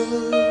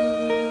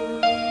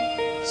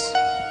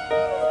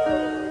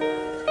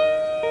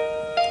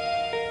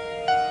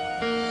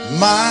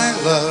 My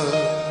love,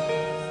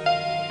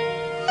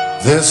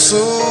 there's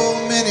so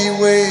many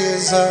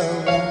ways I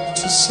want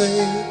to say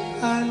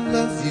I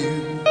love you.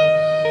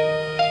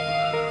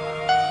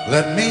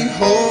 Let me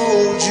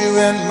hold you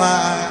in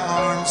my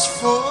arms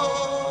forevermore.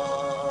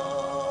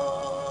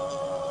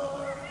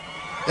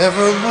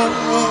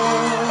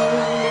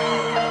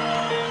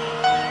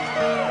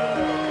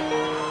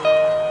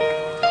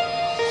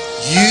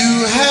 You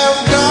have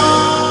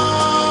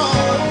gone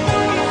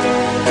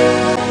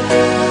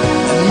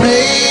and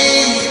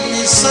made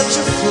me such a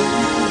fool.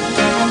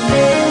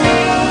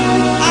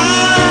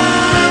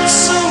 I'm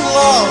so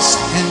lost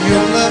in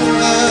your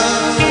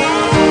love,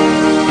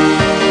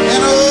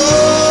 and oh,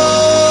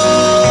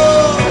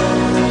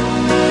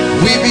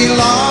 we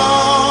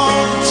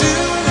belong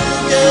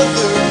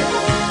together.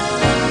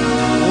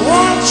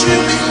 Won't you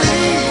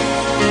believe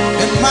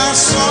in my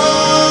song?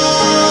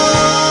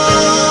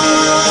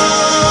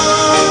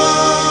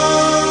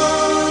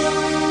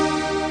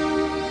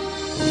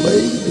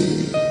 Lady,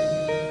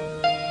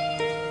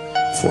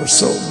 for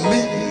so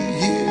many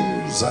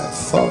years I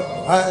thought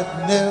I'd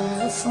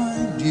never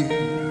find you.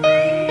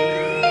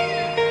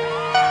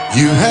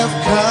 You have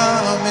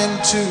come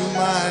into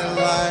my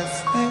life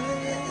and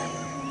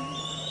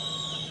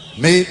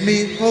made me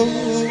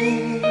whole.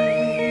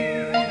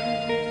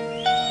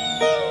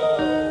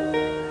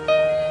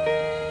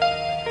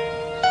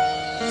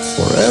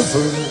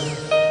 Forever,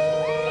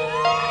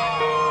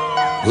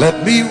 let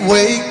me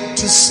wake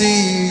to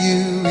see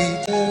you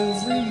eat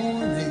every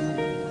morning.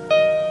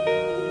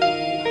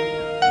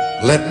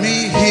 Let me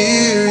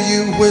hear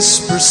you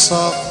whisper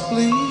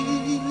softly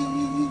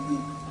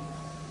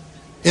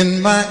in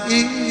my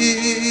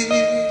ear.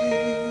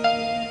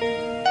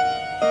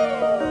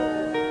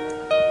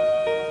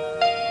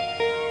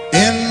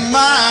 In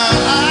my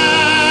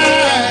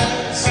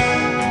eyes,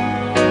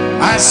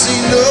 I see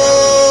no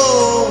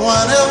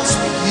one else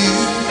but you.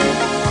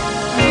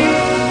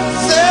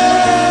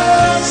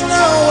 There's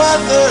no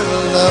other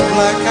love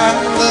like I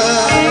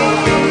love.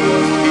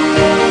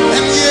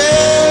 And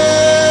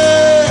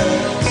yes,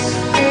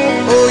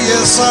 oh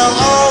yes, I'll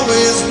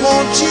always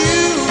want you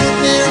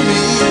near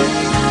me.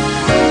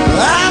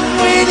 I've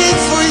waited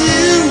for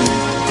you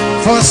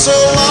for so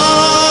long.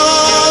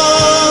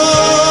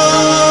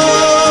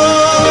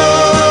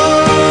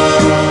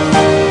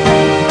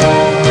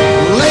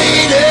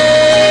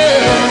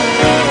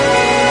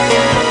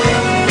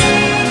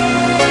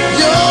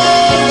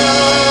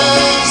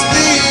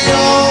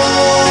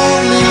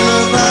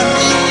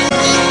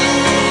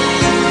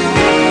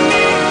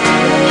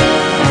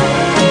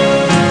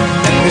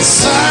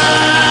 Beside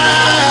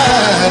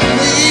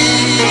me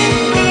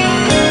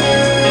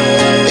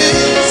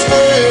is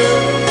where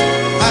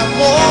I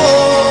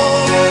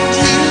want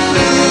you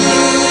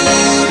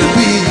to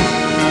be.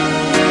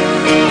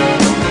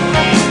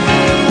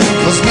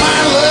 'Cause my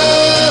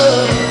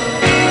love,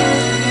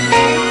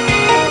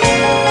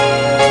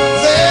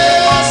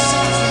 there's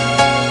something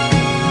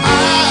I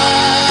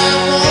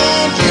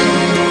want you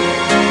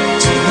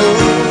to know.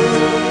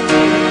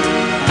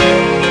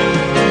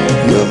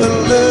 You're the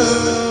love.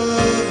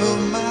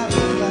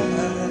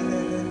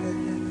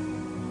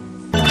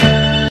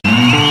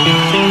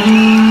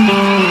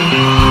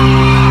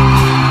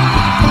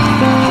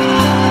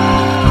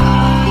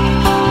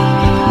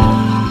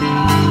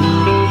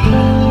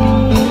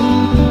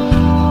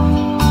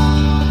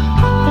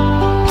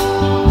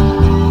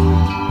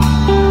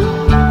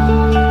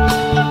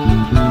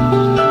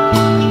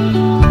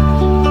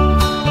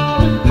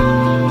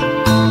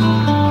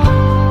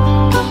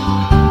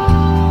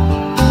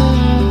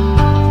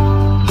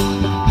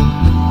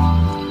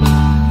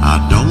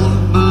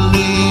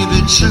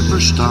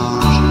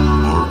 Superstars,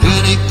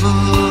 organic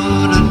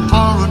food and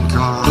foreign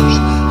cars.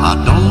 I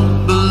don't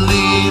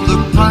believe the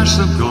price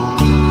of gold,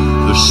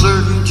 the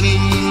certainty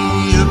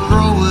of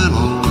growing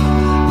old,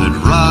 that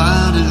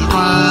right is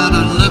right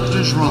and left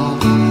is wrong,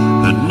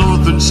 that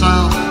north and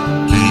south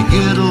can't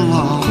get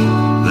along,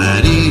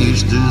 that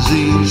east is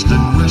east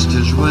and west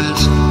is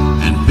west,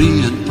 and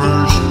being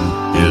first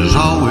is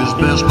always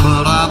best.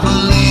 But I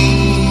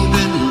believe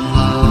in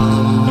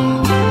love.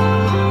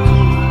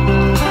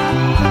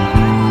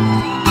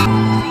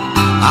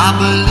 I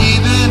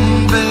believe in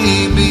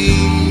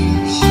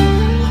babies.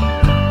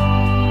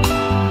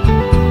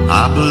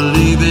 I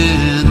believe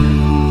in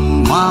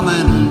mom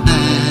and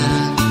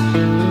dad.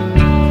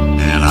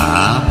 And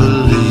I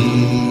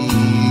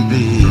believe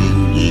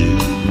in you.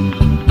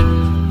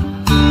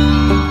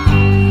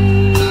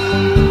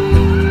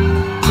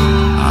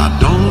 I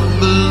don't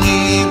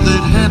believe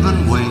that heaven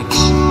waits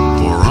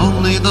for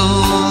only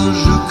those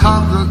who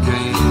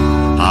congregate.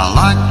 I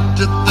like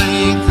to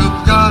think of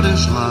God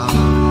as love.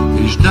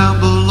 He's down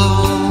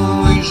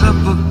below, he's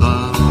up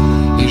above.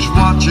 He's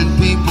watching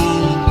people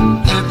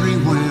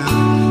everywhere.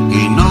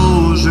 He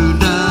knows who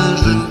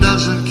does and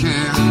doesn't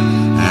care.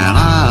 And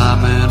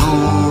I'm an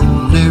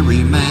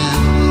ordinary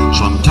man.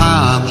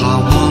 Sometimes I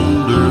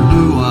wonder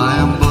who I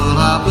am, but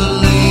I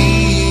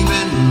believe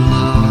in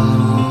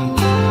love.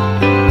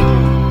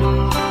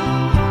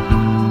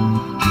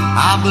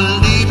 I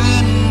believe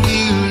in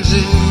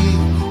music.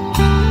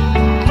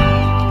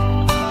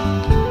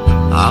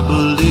 I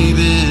believe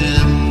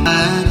in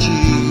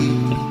magic,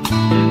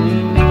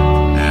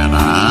 and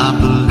I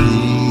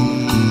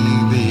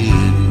believe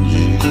in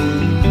you.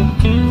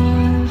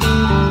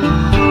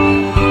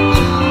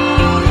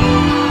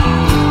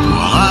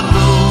 Well, I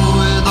know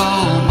with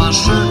all my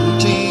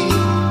certainty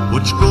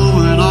what's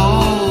going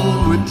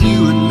on with you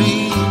and me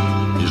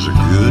is a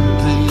good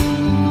thing.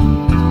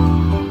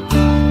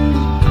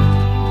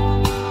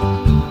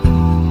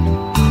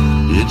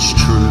 It's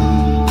true.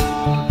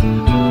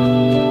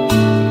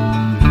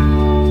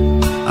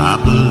 I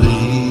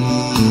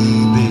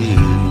believe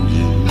in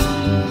you.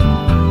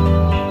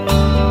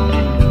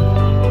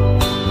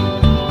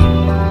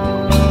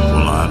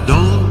 Well, I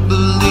don't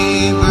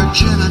believe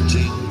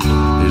virginity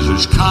is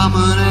as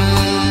common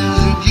as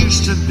it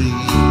used to be.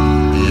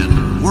 In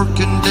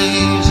working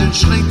days and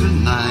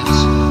sleeping nights,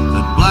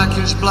 that black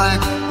is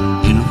black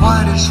and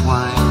white is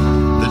white,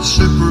 that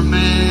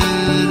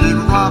Superman and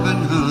Robin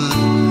Hood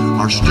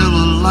are still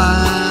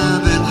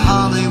alive in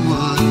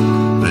Hollywood,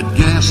 that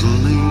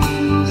gasoline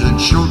and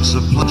short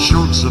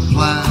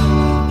supply,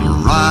 the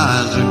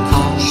rising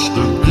cost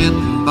of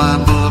getting by.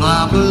 But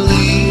I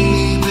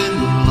believe in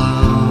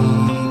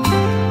love.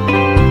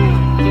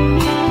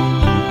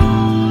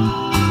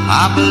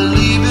 I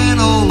believe in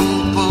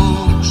old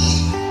folks.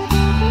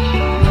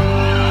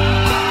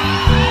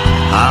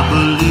 I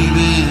believe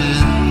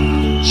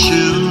in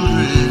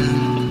children,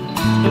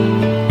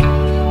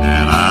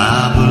 and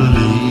I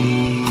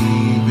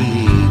believe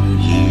in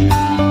you.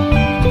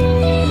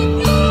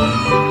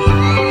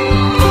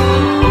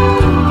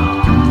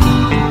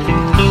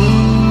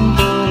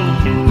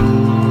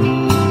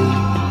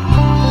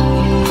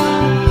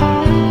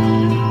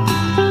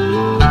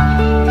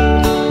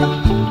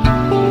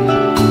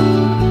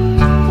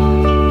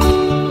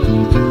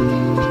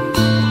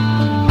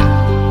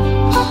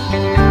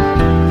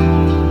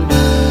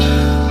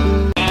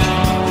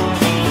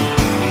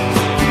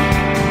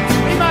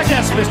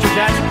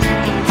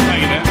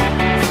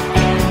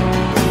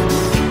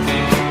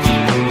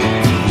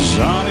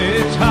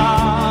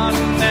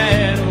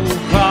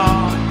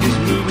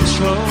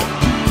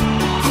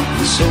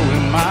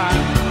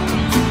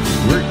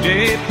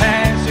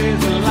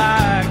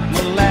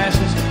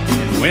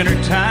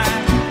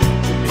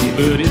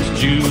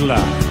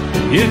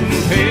 You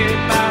can pay it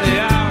by the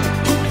hour,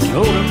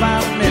 order by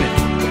the minute,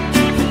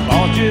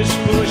 or just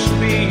push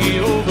me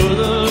over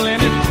the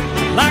limit.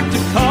 Like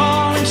to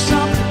call him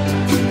something,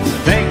 I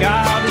think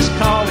I'll just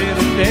call it a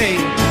day.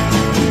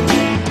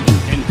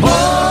 And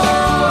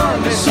pour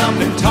me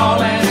something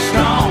tall and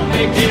strong,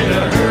 make it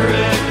a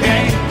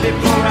hurricane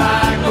before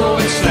I go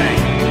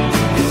insane.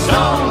 It's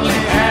only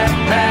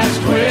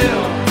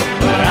 12:30,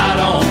 but I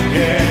don't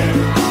care.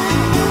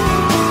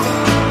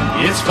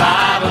 It's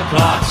 5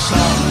 o'clock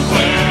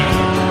somewhere.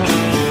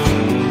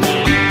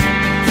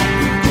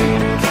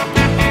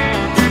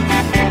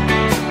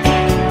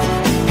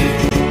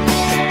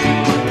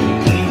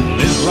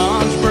 This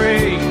lunch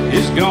break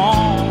is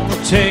gonna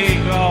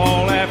take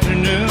all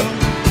afternoon,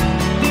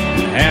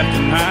 half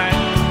the night.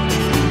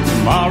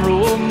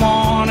 Tomorrow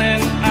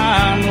morning I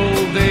know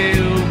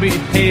they'll be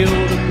hell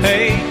to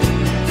pay.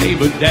 Hey,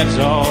 but that's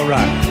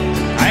alright.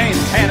 I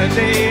ain't had a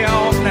day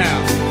off now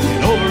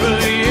in over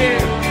a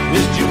year.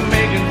 This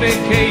Jamaican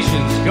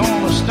vacation's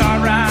gonna start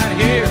right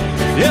here.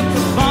 If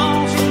the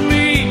phone's for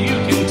me, you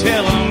can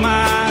tell them I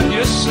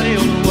just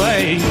sailed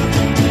away.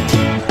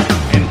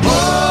 And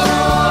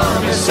pour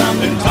me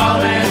something tall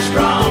and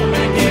strong,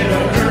 make it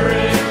a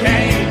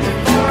hurricane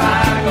before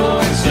I go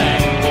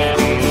insane.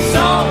 It's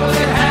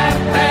only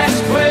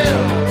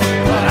 12:30,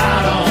 but I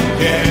don't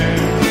care.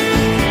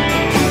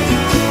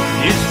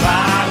 It's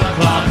 5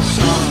 o'clock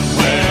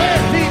somewhere.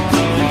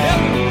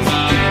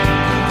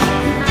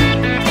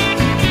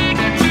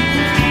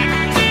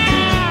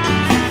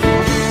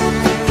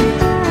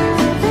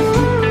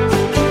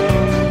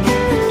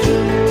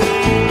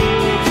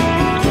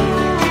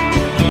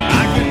 I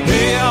can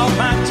pay off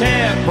my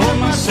tab, pour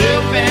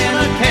myself in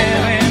a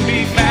cab, and be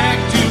back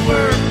to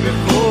work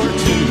before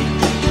 2.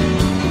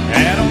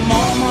 At a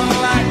moment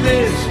like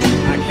this,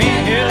 I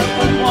can't help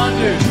but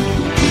wonder,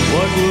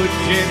 what would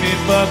Jimmy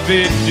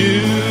Buffett do?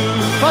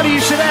 Funny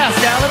you should ask,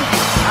 Alan.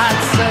 I'd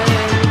say,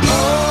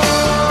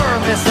 pour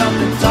me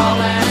something tall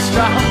and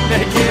strong,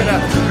 make it a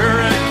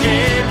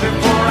hurricane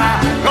before I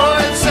go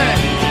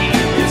insane.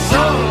 It's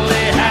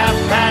only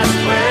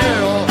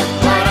 12:30,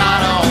 but I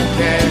don't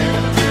care.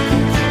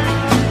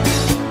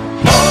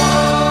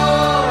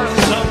 Pour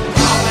something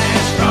tall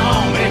and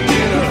strong, make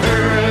it a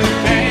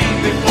hurricane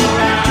before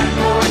I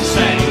go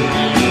insane.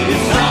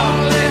 It's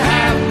only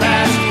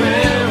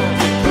 12:30,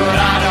 but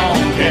I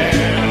don't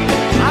care.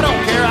 I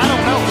don't care, I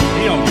don't know.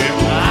 He don't care.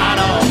 I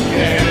don't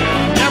care.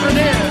 Never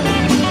did.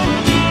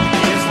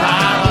 It's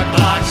 5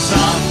 o'clock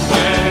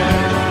somewhere.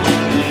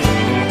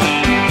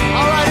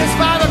 All right, it's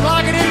 5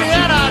 o'clock in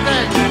Indiana, I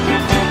think.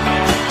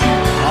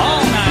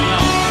 All night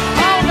long.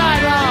 All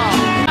night long.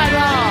 Night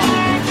long.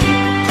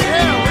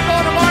 Yeah, we're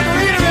going to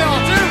Margaritaville,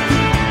 too.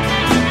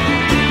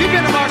 You've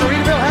been to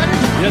Margaritaville, haven't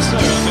you? Yes, sir.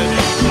 I've been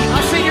there.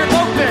 I've seen your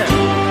boat there.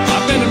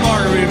 I've been to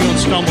Margaritaville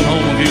and stumbled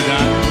home a few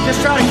times. Just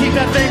try to keep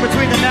that thing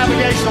between the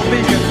navigational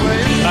beacons, will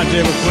you? Right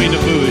there between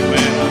the buoys,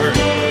 man. All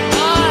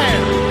right,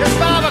 it's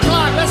 5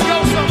 o'clock. Let's go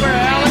somewhere,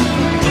 Alan.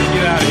 Let's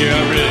get out of here.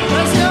 I'm ready.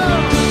 Let's go.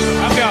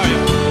 I'm going.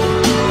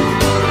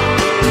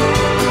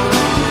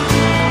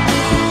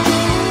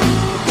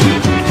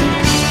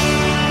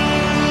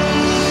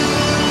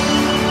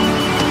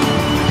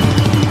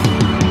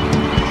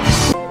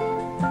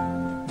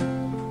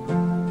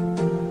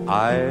 I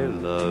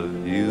love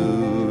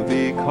you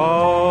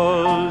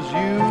because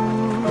you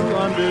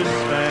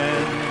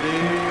understand it.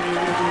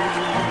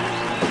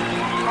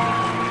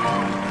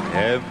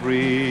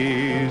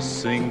 Every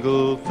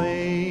single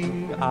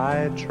thing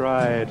I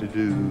try to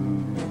do,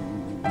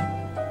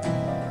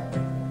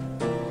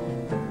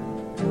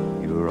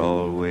 you're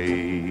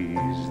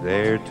always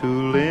there to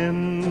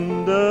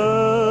lend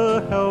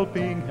a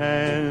helping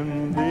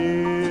hand,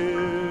 dear.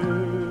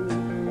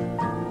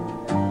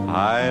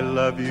 I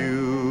love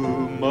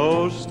you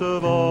most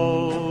of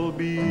all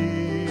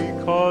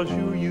because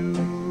you're you.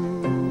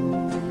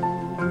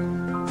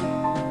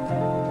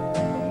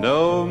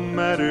 No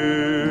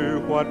matter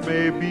what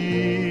may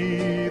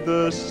be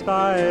the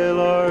style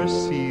or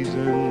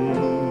season,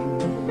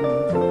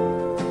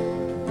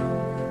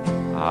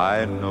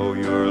 I know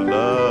your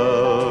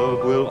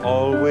love will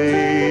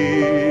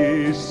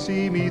always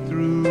see me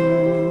through.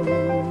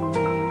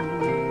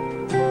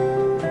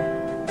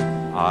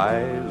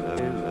 I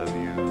love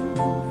you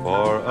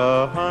for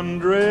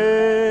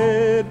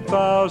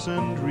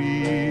 100,000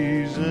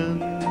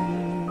 reasons.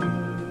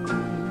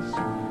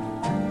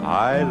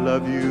 I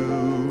love you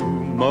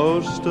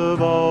most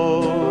of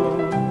all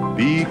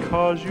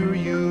because you're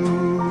you.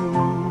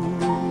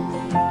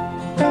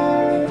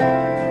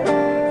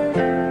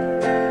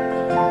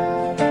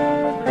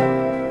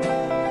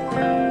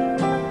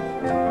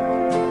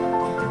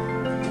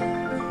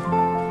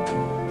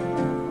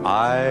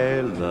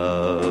 I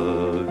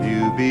love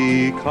you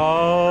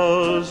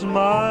because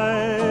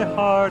my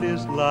heart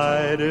is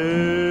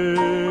lighter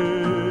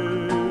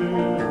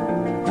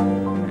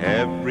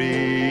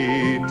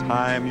every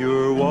time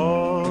you're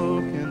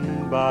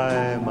walking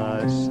by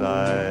my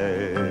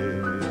side.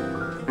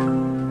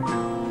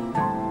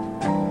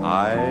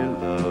 I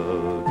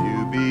love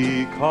you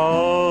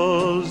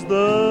because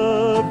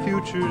the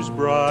future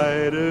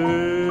brighter.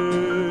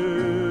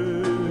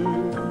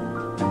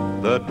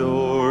 The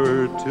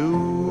door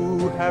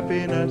to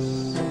happiness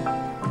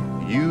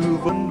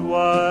you've opened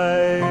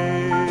wide.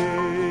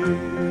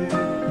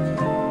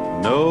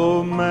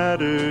 No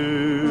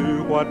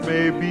matter what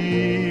may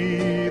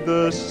be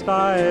the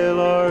style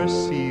or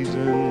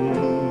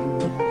season,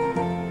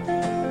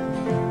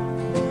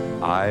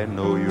 I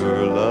know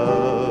your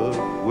love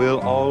will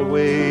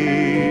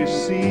always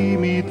see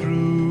me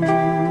through.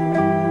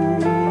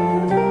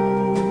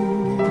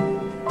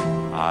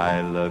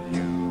 I love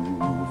you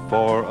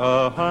for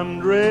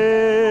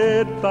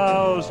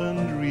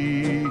 100,000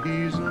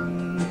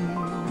 reasons,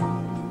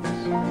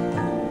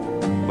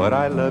 but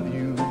I love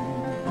you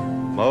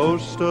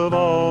most of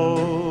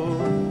all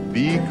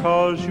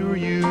because you're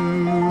you.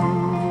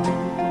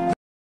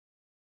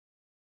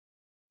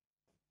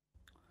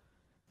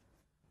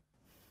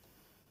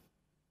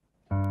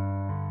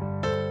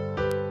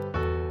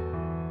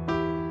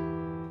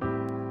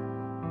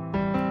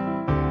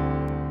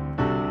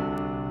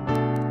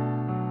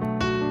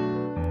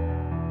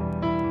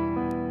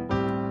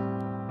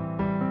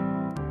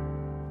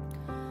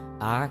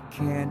 I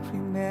can't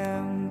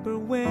remember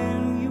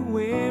when you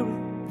were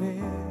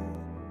there,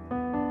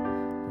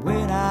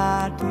 when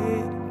I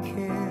didn't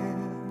care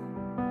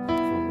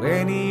for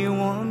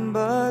anyone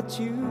but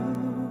you.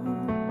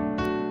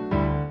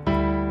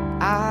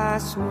 I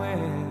swear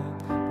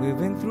we've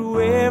been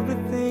through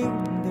everything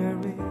there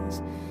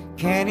is.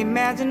 Can't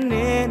imagine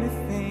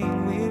anything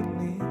we've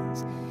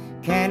missed.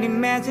 Can't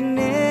imagine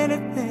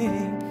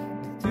anything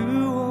the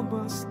two of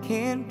us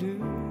can't do.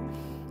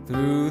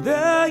 Through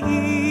the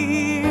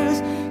years,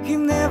 you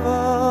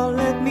never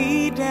let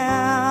me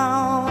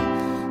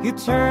down. You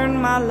turned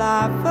my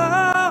life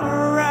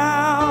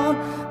around.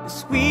 The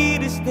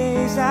sweetest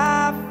days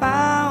I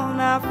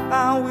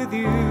found with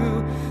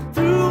you.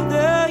 Through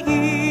the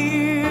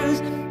years,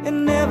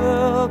 and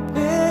never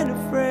been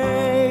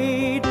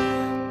afraid.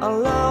 I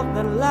love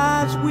the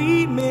lives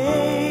we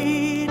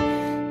made,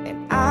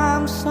 and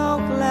I'm so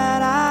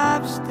glad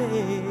I've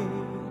stayed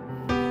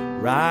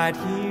right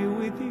here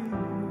with you.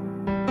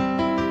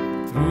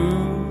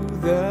 Through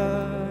the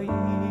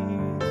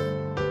years,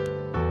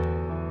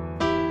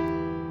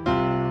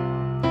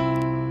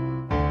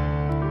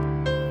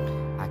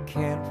 I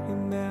can't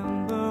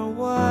remember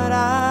what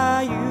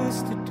I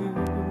used to do,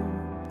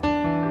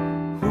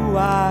 who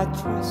I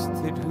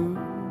trusted, who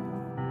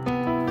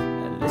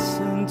I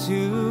listened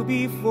to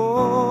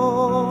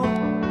before.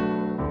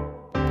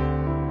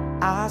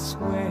 I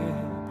swear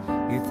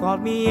you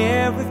taught me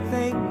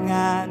everything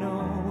I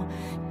know.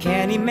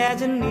 Can't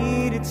imagine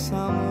needed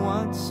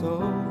someone so,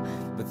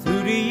 but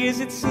through the years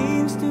it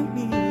seems to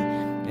me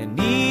I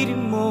needed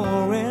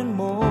more and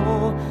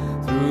more.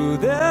 Through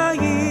the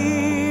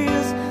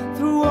years,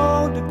 through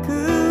all the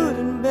good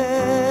and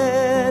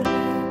bad,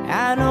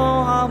 I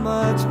know how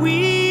much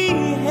we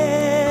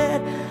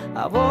had.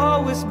 I've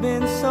always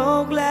been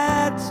so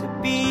glad to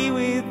be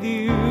with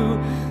you.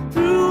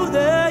 Through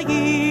the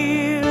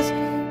years,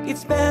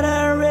 it's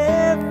better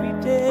every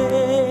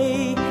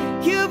day.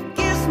 You've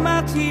kissed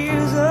my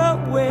tears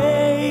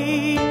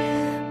away.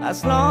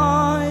 As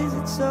long as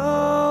it's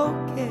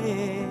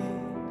okay,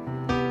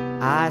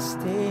 I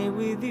stay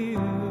with you.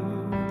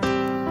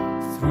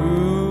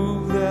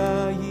 Through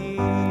the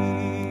years,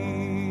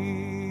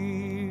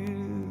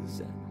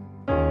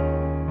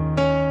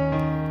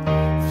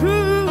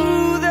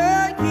 through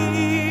the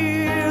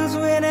years,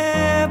 when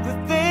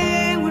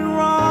everything went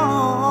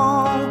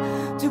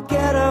wrong,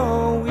 together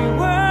we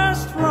were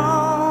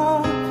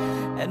strong.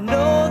 And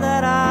know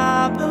that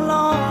I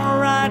belong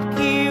right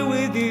here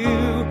with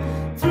you.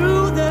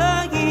 Through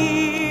the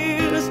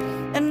years,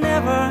 and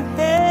never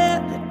had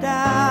the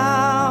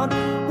doubt.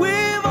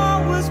 We've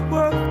always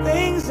worked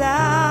things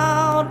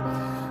out.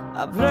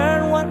 I've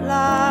learned what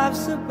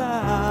life's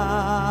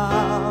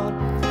about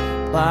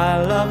by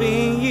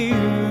loving you.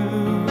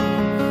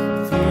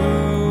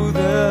 Through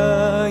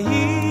the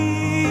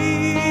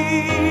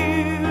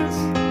years,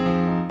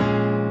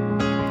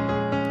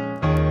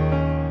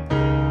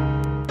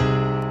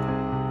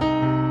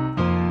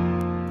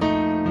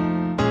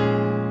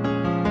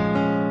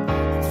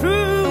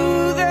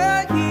 through the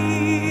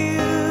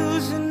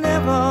years, you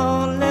never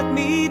let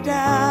me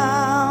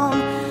down.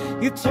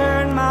 You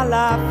turned my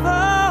life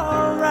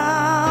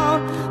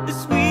around. The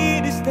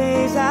sweetest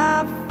days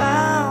I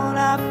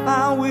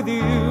found with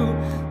you.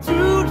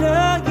 Through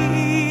the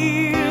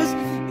years,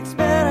 it's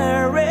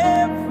better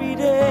every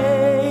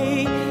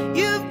day.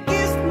 You've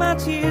kissed my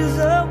tears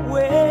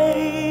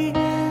away.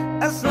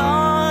 As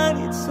long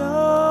as it's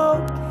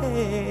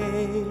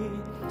okay,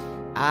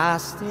 I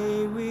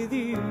stay with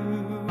you.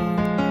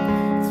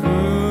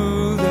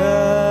 Through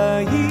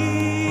the years,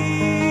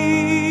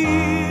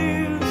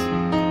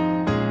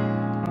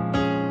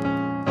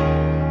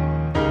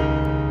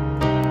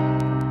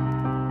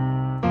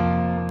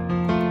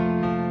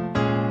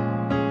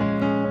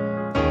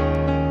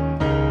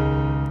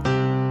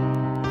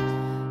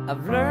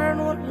 I've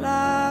learned what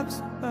life's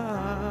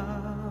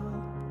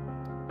about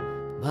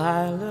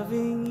by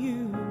loving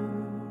you.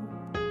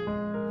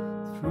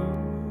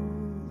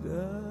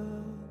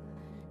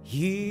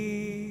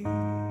 years.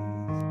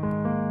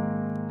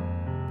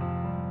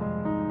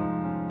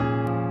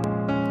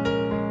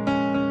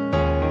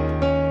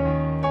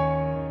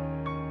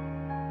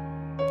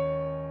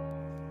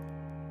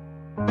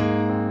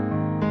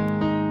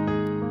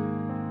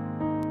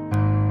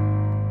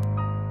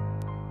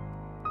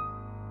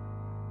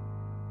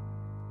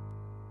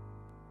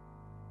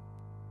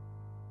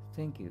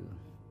 Thank you.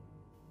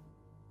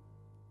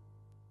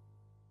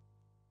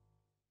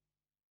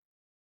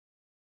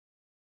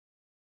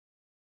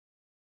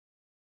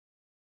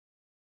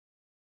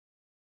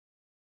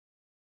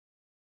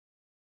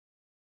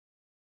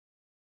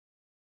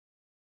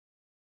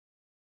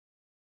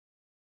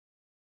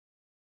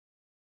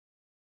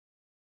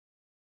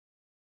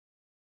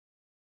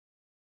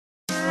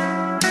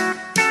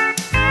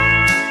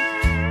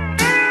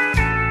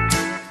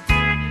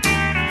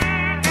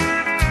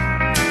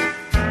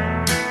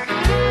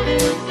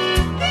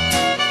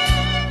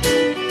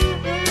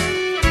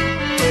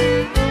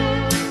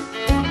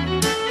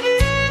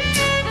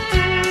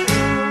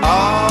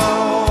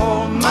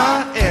 All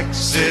my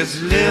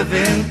exes live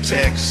in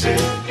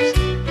Texas,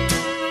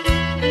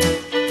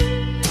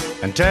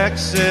 and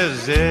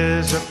Texas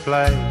is a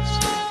place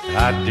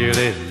I'd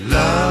dearly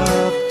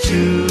love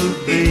to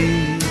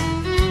be.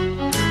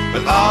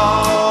 But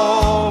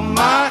all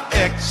my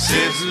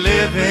exes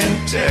live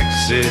in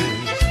Texas,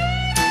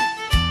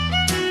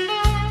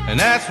 and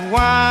that's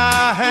why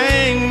I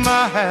hang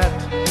my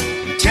hat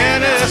in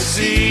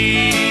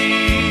Tennessee.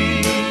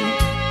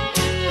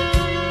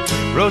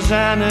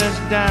 Rosanna's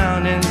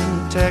down in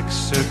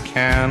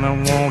Texarkana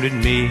wanted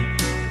me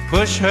to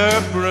push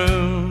her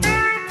broom.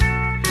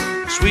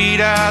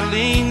 Sweet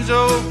Eileen's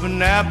over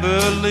in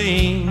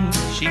Abilene,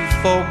 she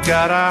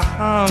forgot I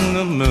hung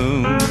the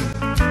moon.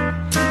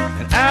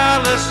 And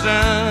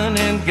Allison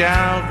in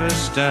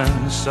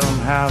Galveston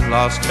somehow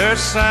lost her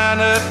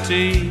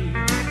sanity.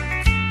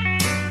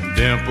 And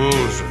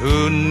Dimples,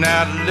 who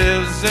now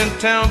lives in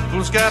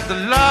Temple's, got the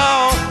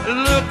law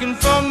looking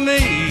for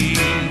me.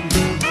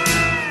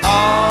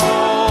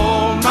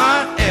 All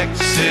my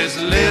exes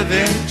live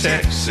in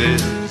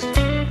Texas,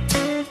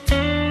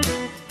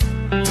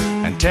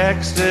 and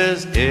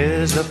Texas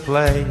is a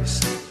place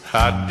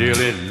I'd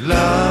dearly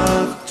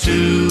love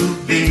to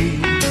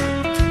be.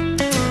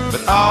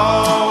 But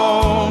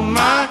all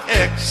my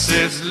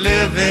exes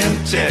live in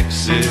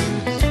Texas,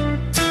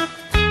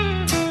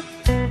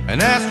 and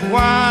that's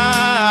why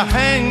I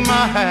hang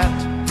my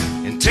hat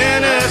in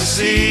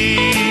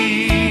Tennessee.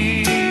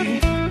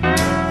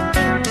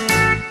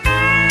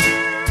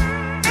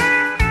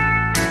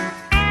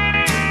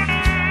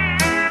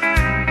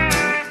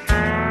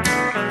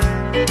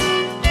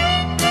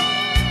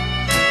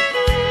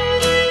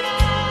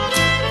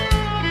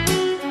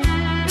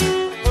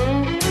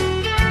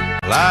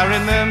 I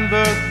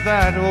remember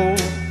that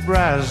old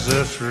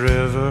Brazos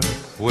River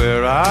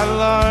where I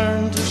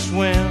learned to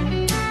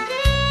swim,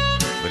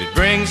 but it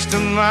brings to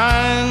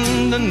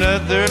mind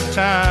another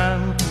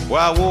time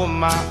where I wore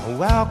my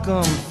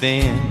welcome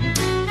thin.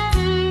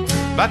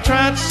 By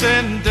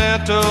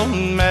transcendental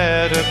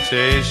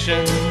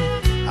meditation,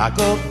 I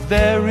go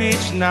there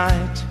each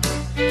night,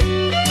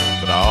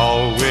 but I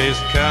always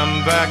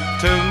come back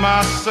to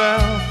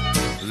myself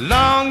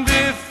long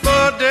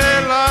before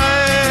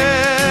daylight.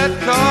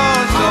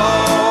 'Cause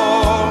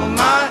all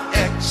my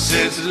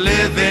exes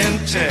live in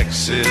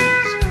Texas,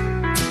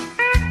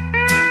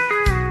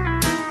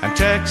 and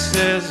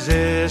Texas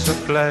is a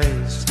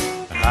place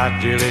I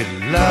dearly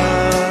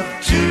love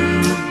to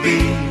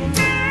be.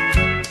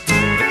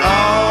 But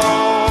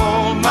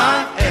all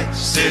my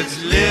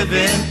exes live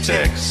in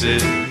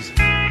Texas,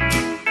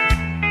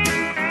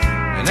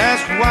 and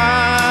that's why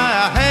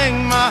I hang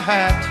my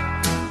hat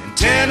in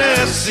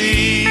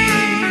Tennessee.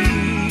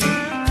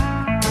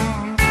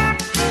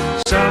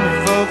 Some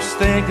folks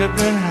think I've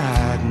been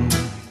hiding,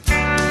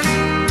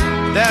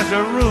 there's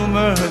a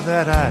rumor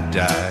that I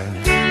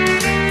died,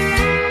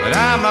 but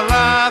I'm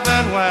alive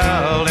and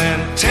well in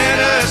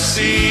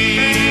Tennessee.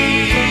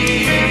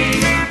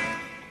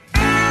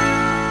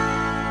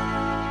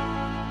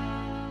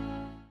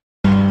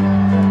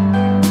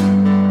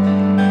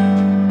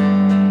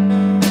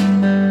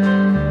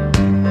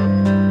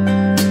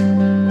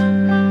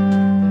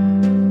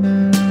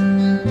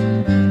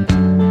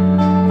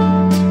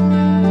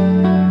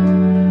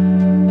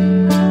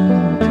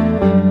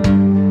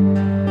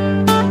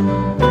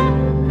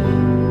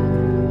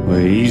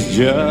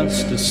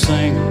 Just a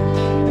singer,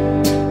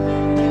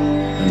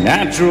 a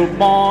natural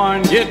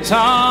born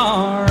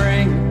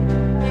guitaring.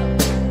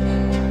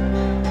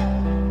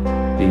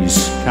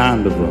 He's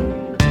kind of a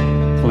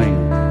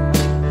clinger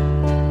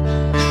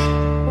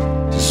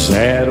to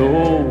sad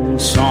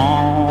old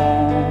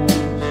songs.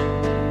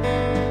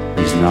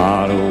 He's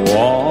not a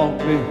walk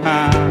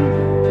behind,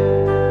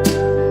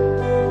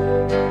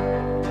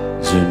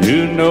 he's a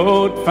new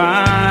note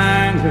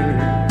finder.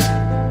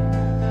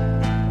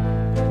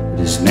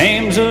 His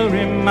name's a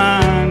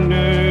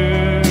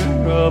reminder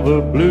of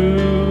a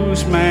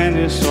blues man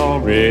that's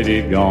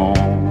already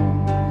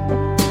gone.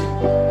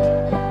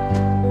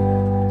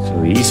 So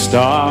So he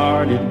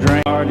started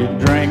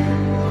drinking.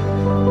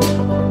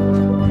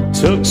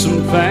 Took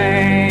some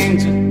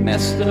things and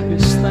messed up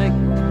his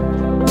thinking.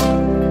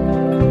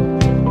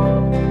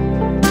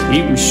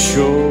 He was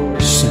sure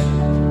sick.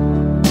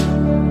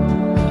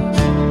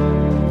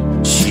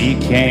 She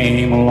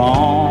came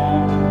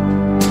along.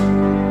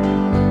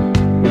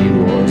 He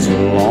was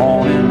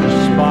alone in the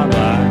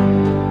spotlight.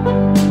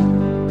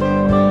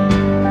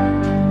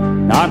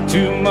 Not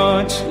too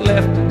much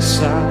left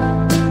inside.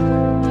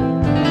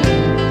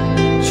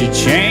 She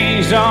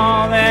changed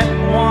all that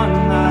one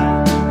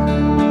night.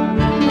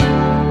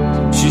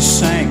 She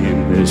sang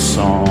him this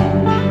song.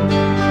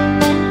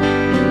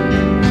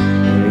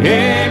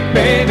 Hey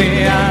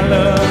baby, I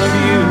love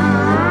you.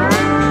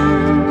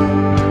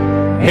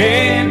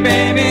 Hey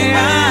baby,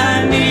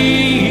 I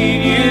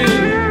need you.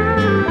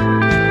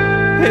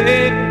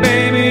 Hey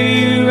baby,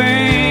 you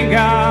ain't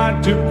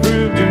got to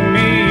prove to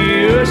me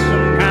you're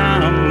some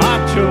kind of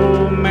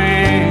macho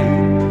man.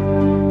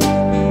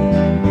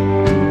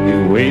 You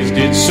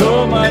wasted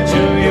so much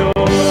of your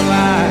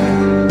life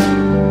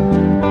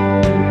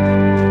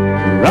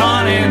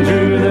running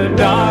through the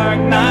dark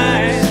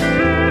nights.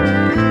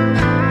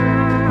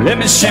 Let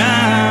me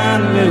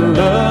shine a little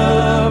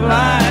love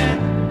light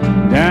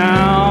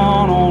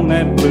down on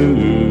that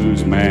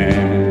blues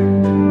man.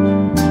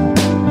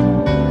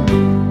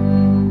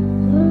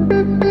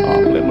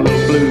 I'll let my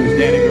little blues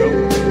daddy grow.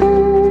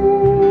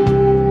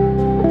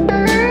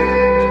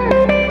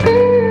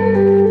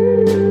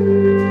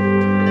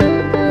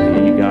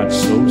 He got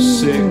so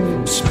sick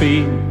from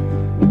speed.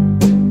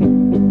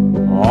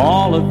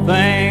 All the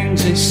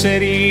things they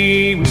said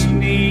he was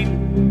needing.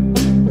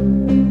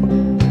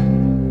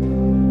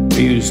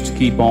 He used to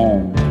keep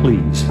on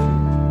pleasing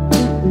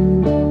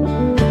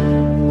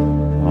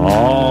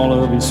all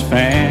of his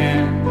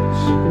fans.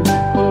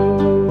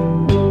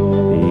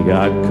 He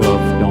got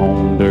cuffed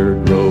on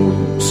dirt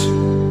roads.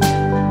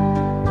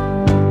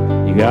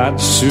 He got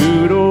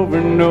sued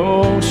over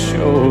no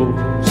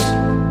shows.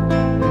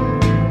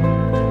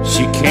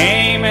 She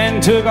came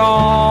and took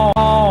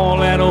all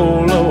that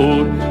old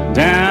load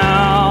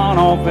down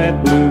off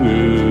that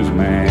blues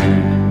man.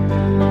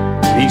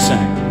 He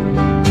sang,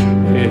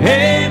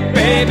 hey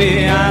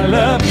baby, I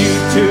love you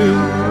too.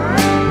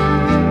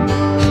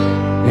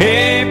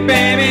 Hey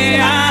baby,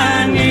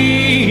 I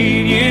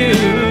need you.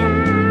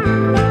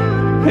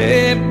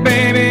 Hey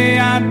baby,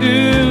 I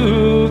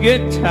do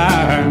get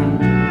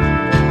tired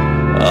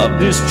of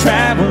this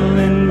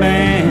traveling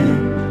man.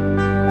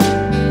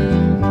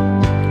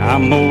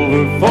 I'm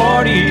over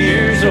 40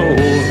 years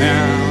old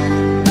now.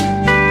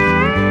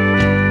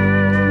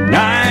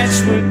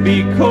 Nights would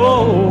be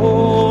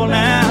cold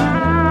now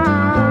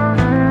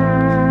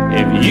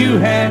if you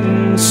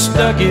hadn't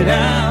stuck it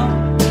out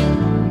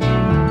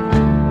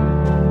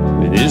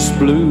with this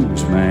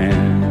blues man.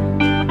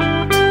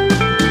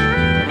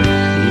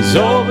 He's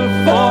over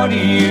 40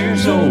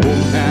 years old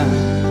now.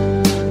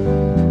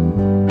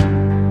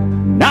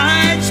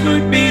 Nights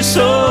would be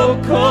so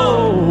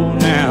cold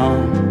now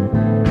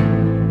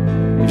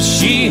if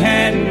she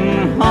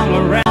hadn't hung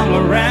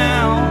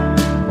around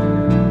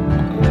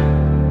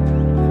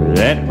for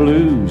that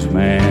blues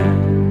man.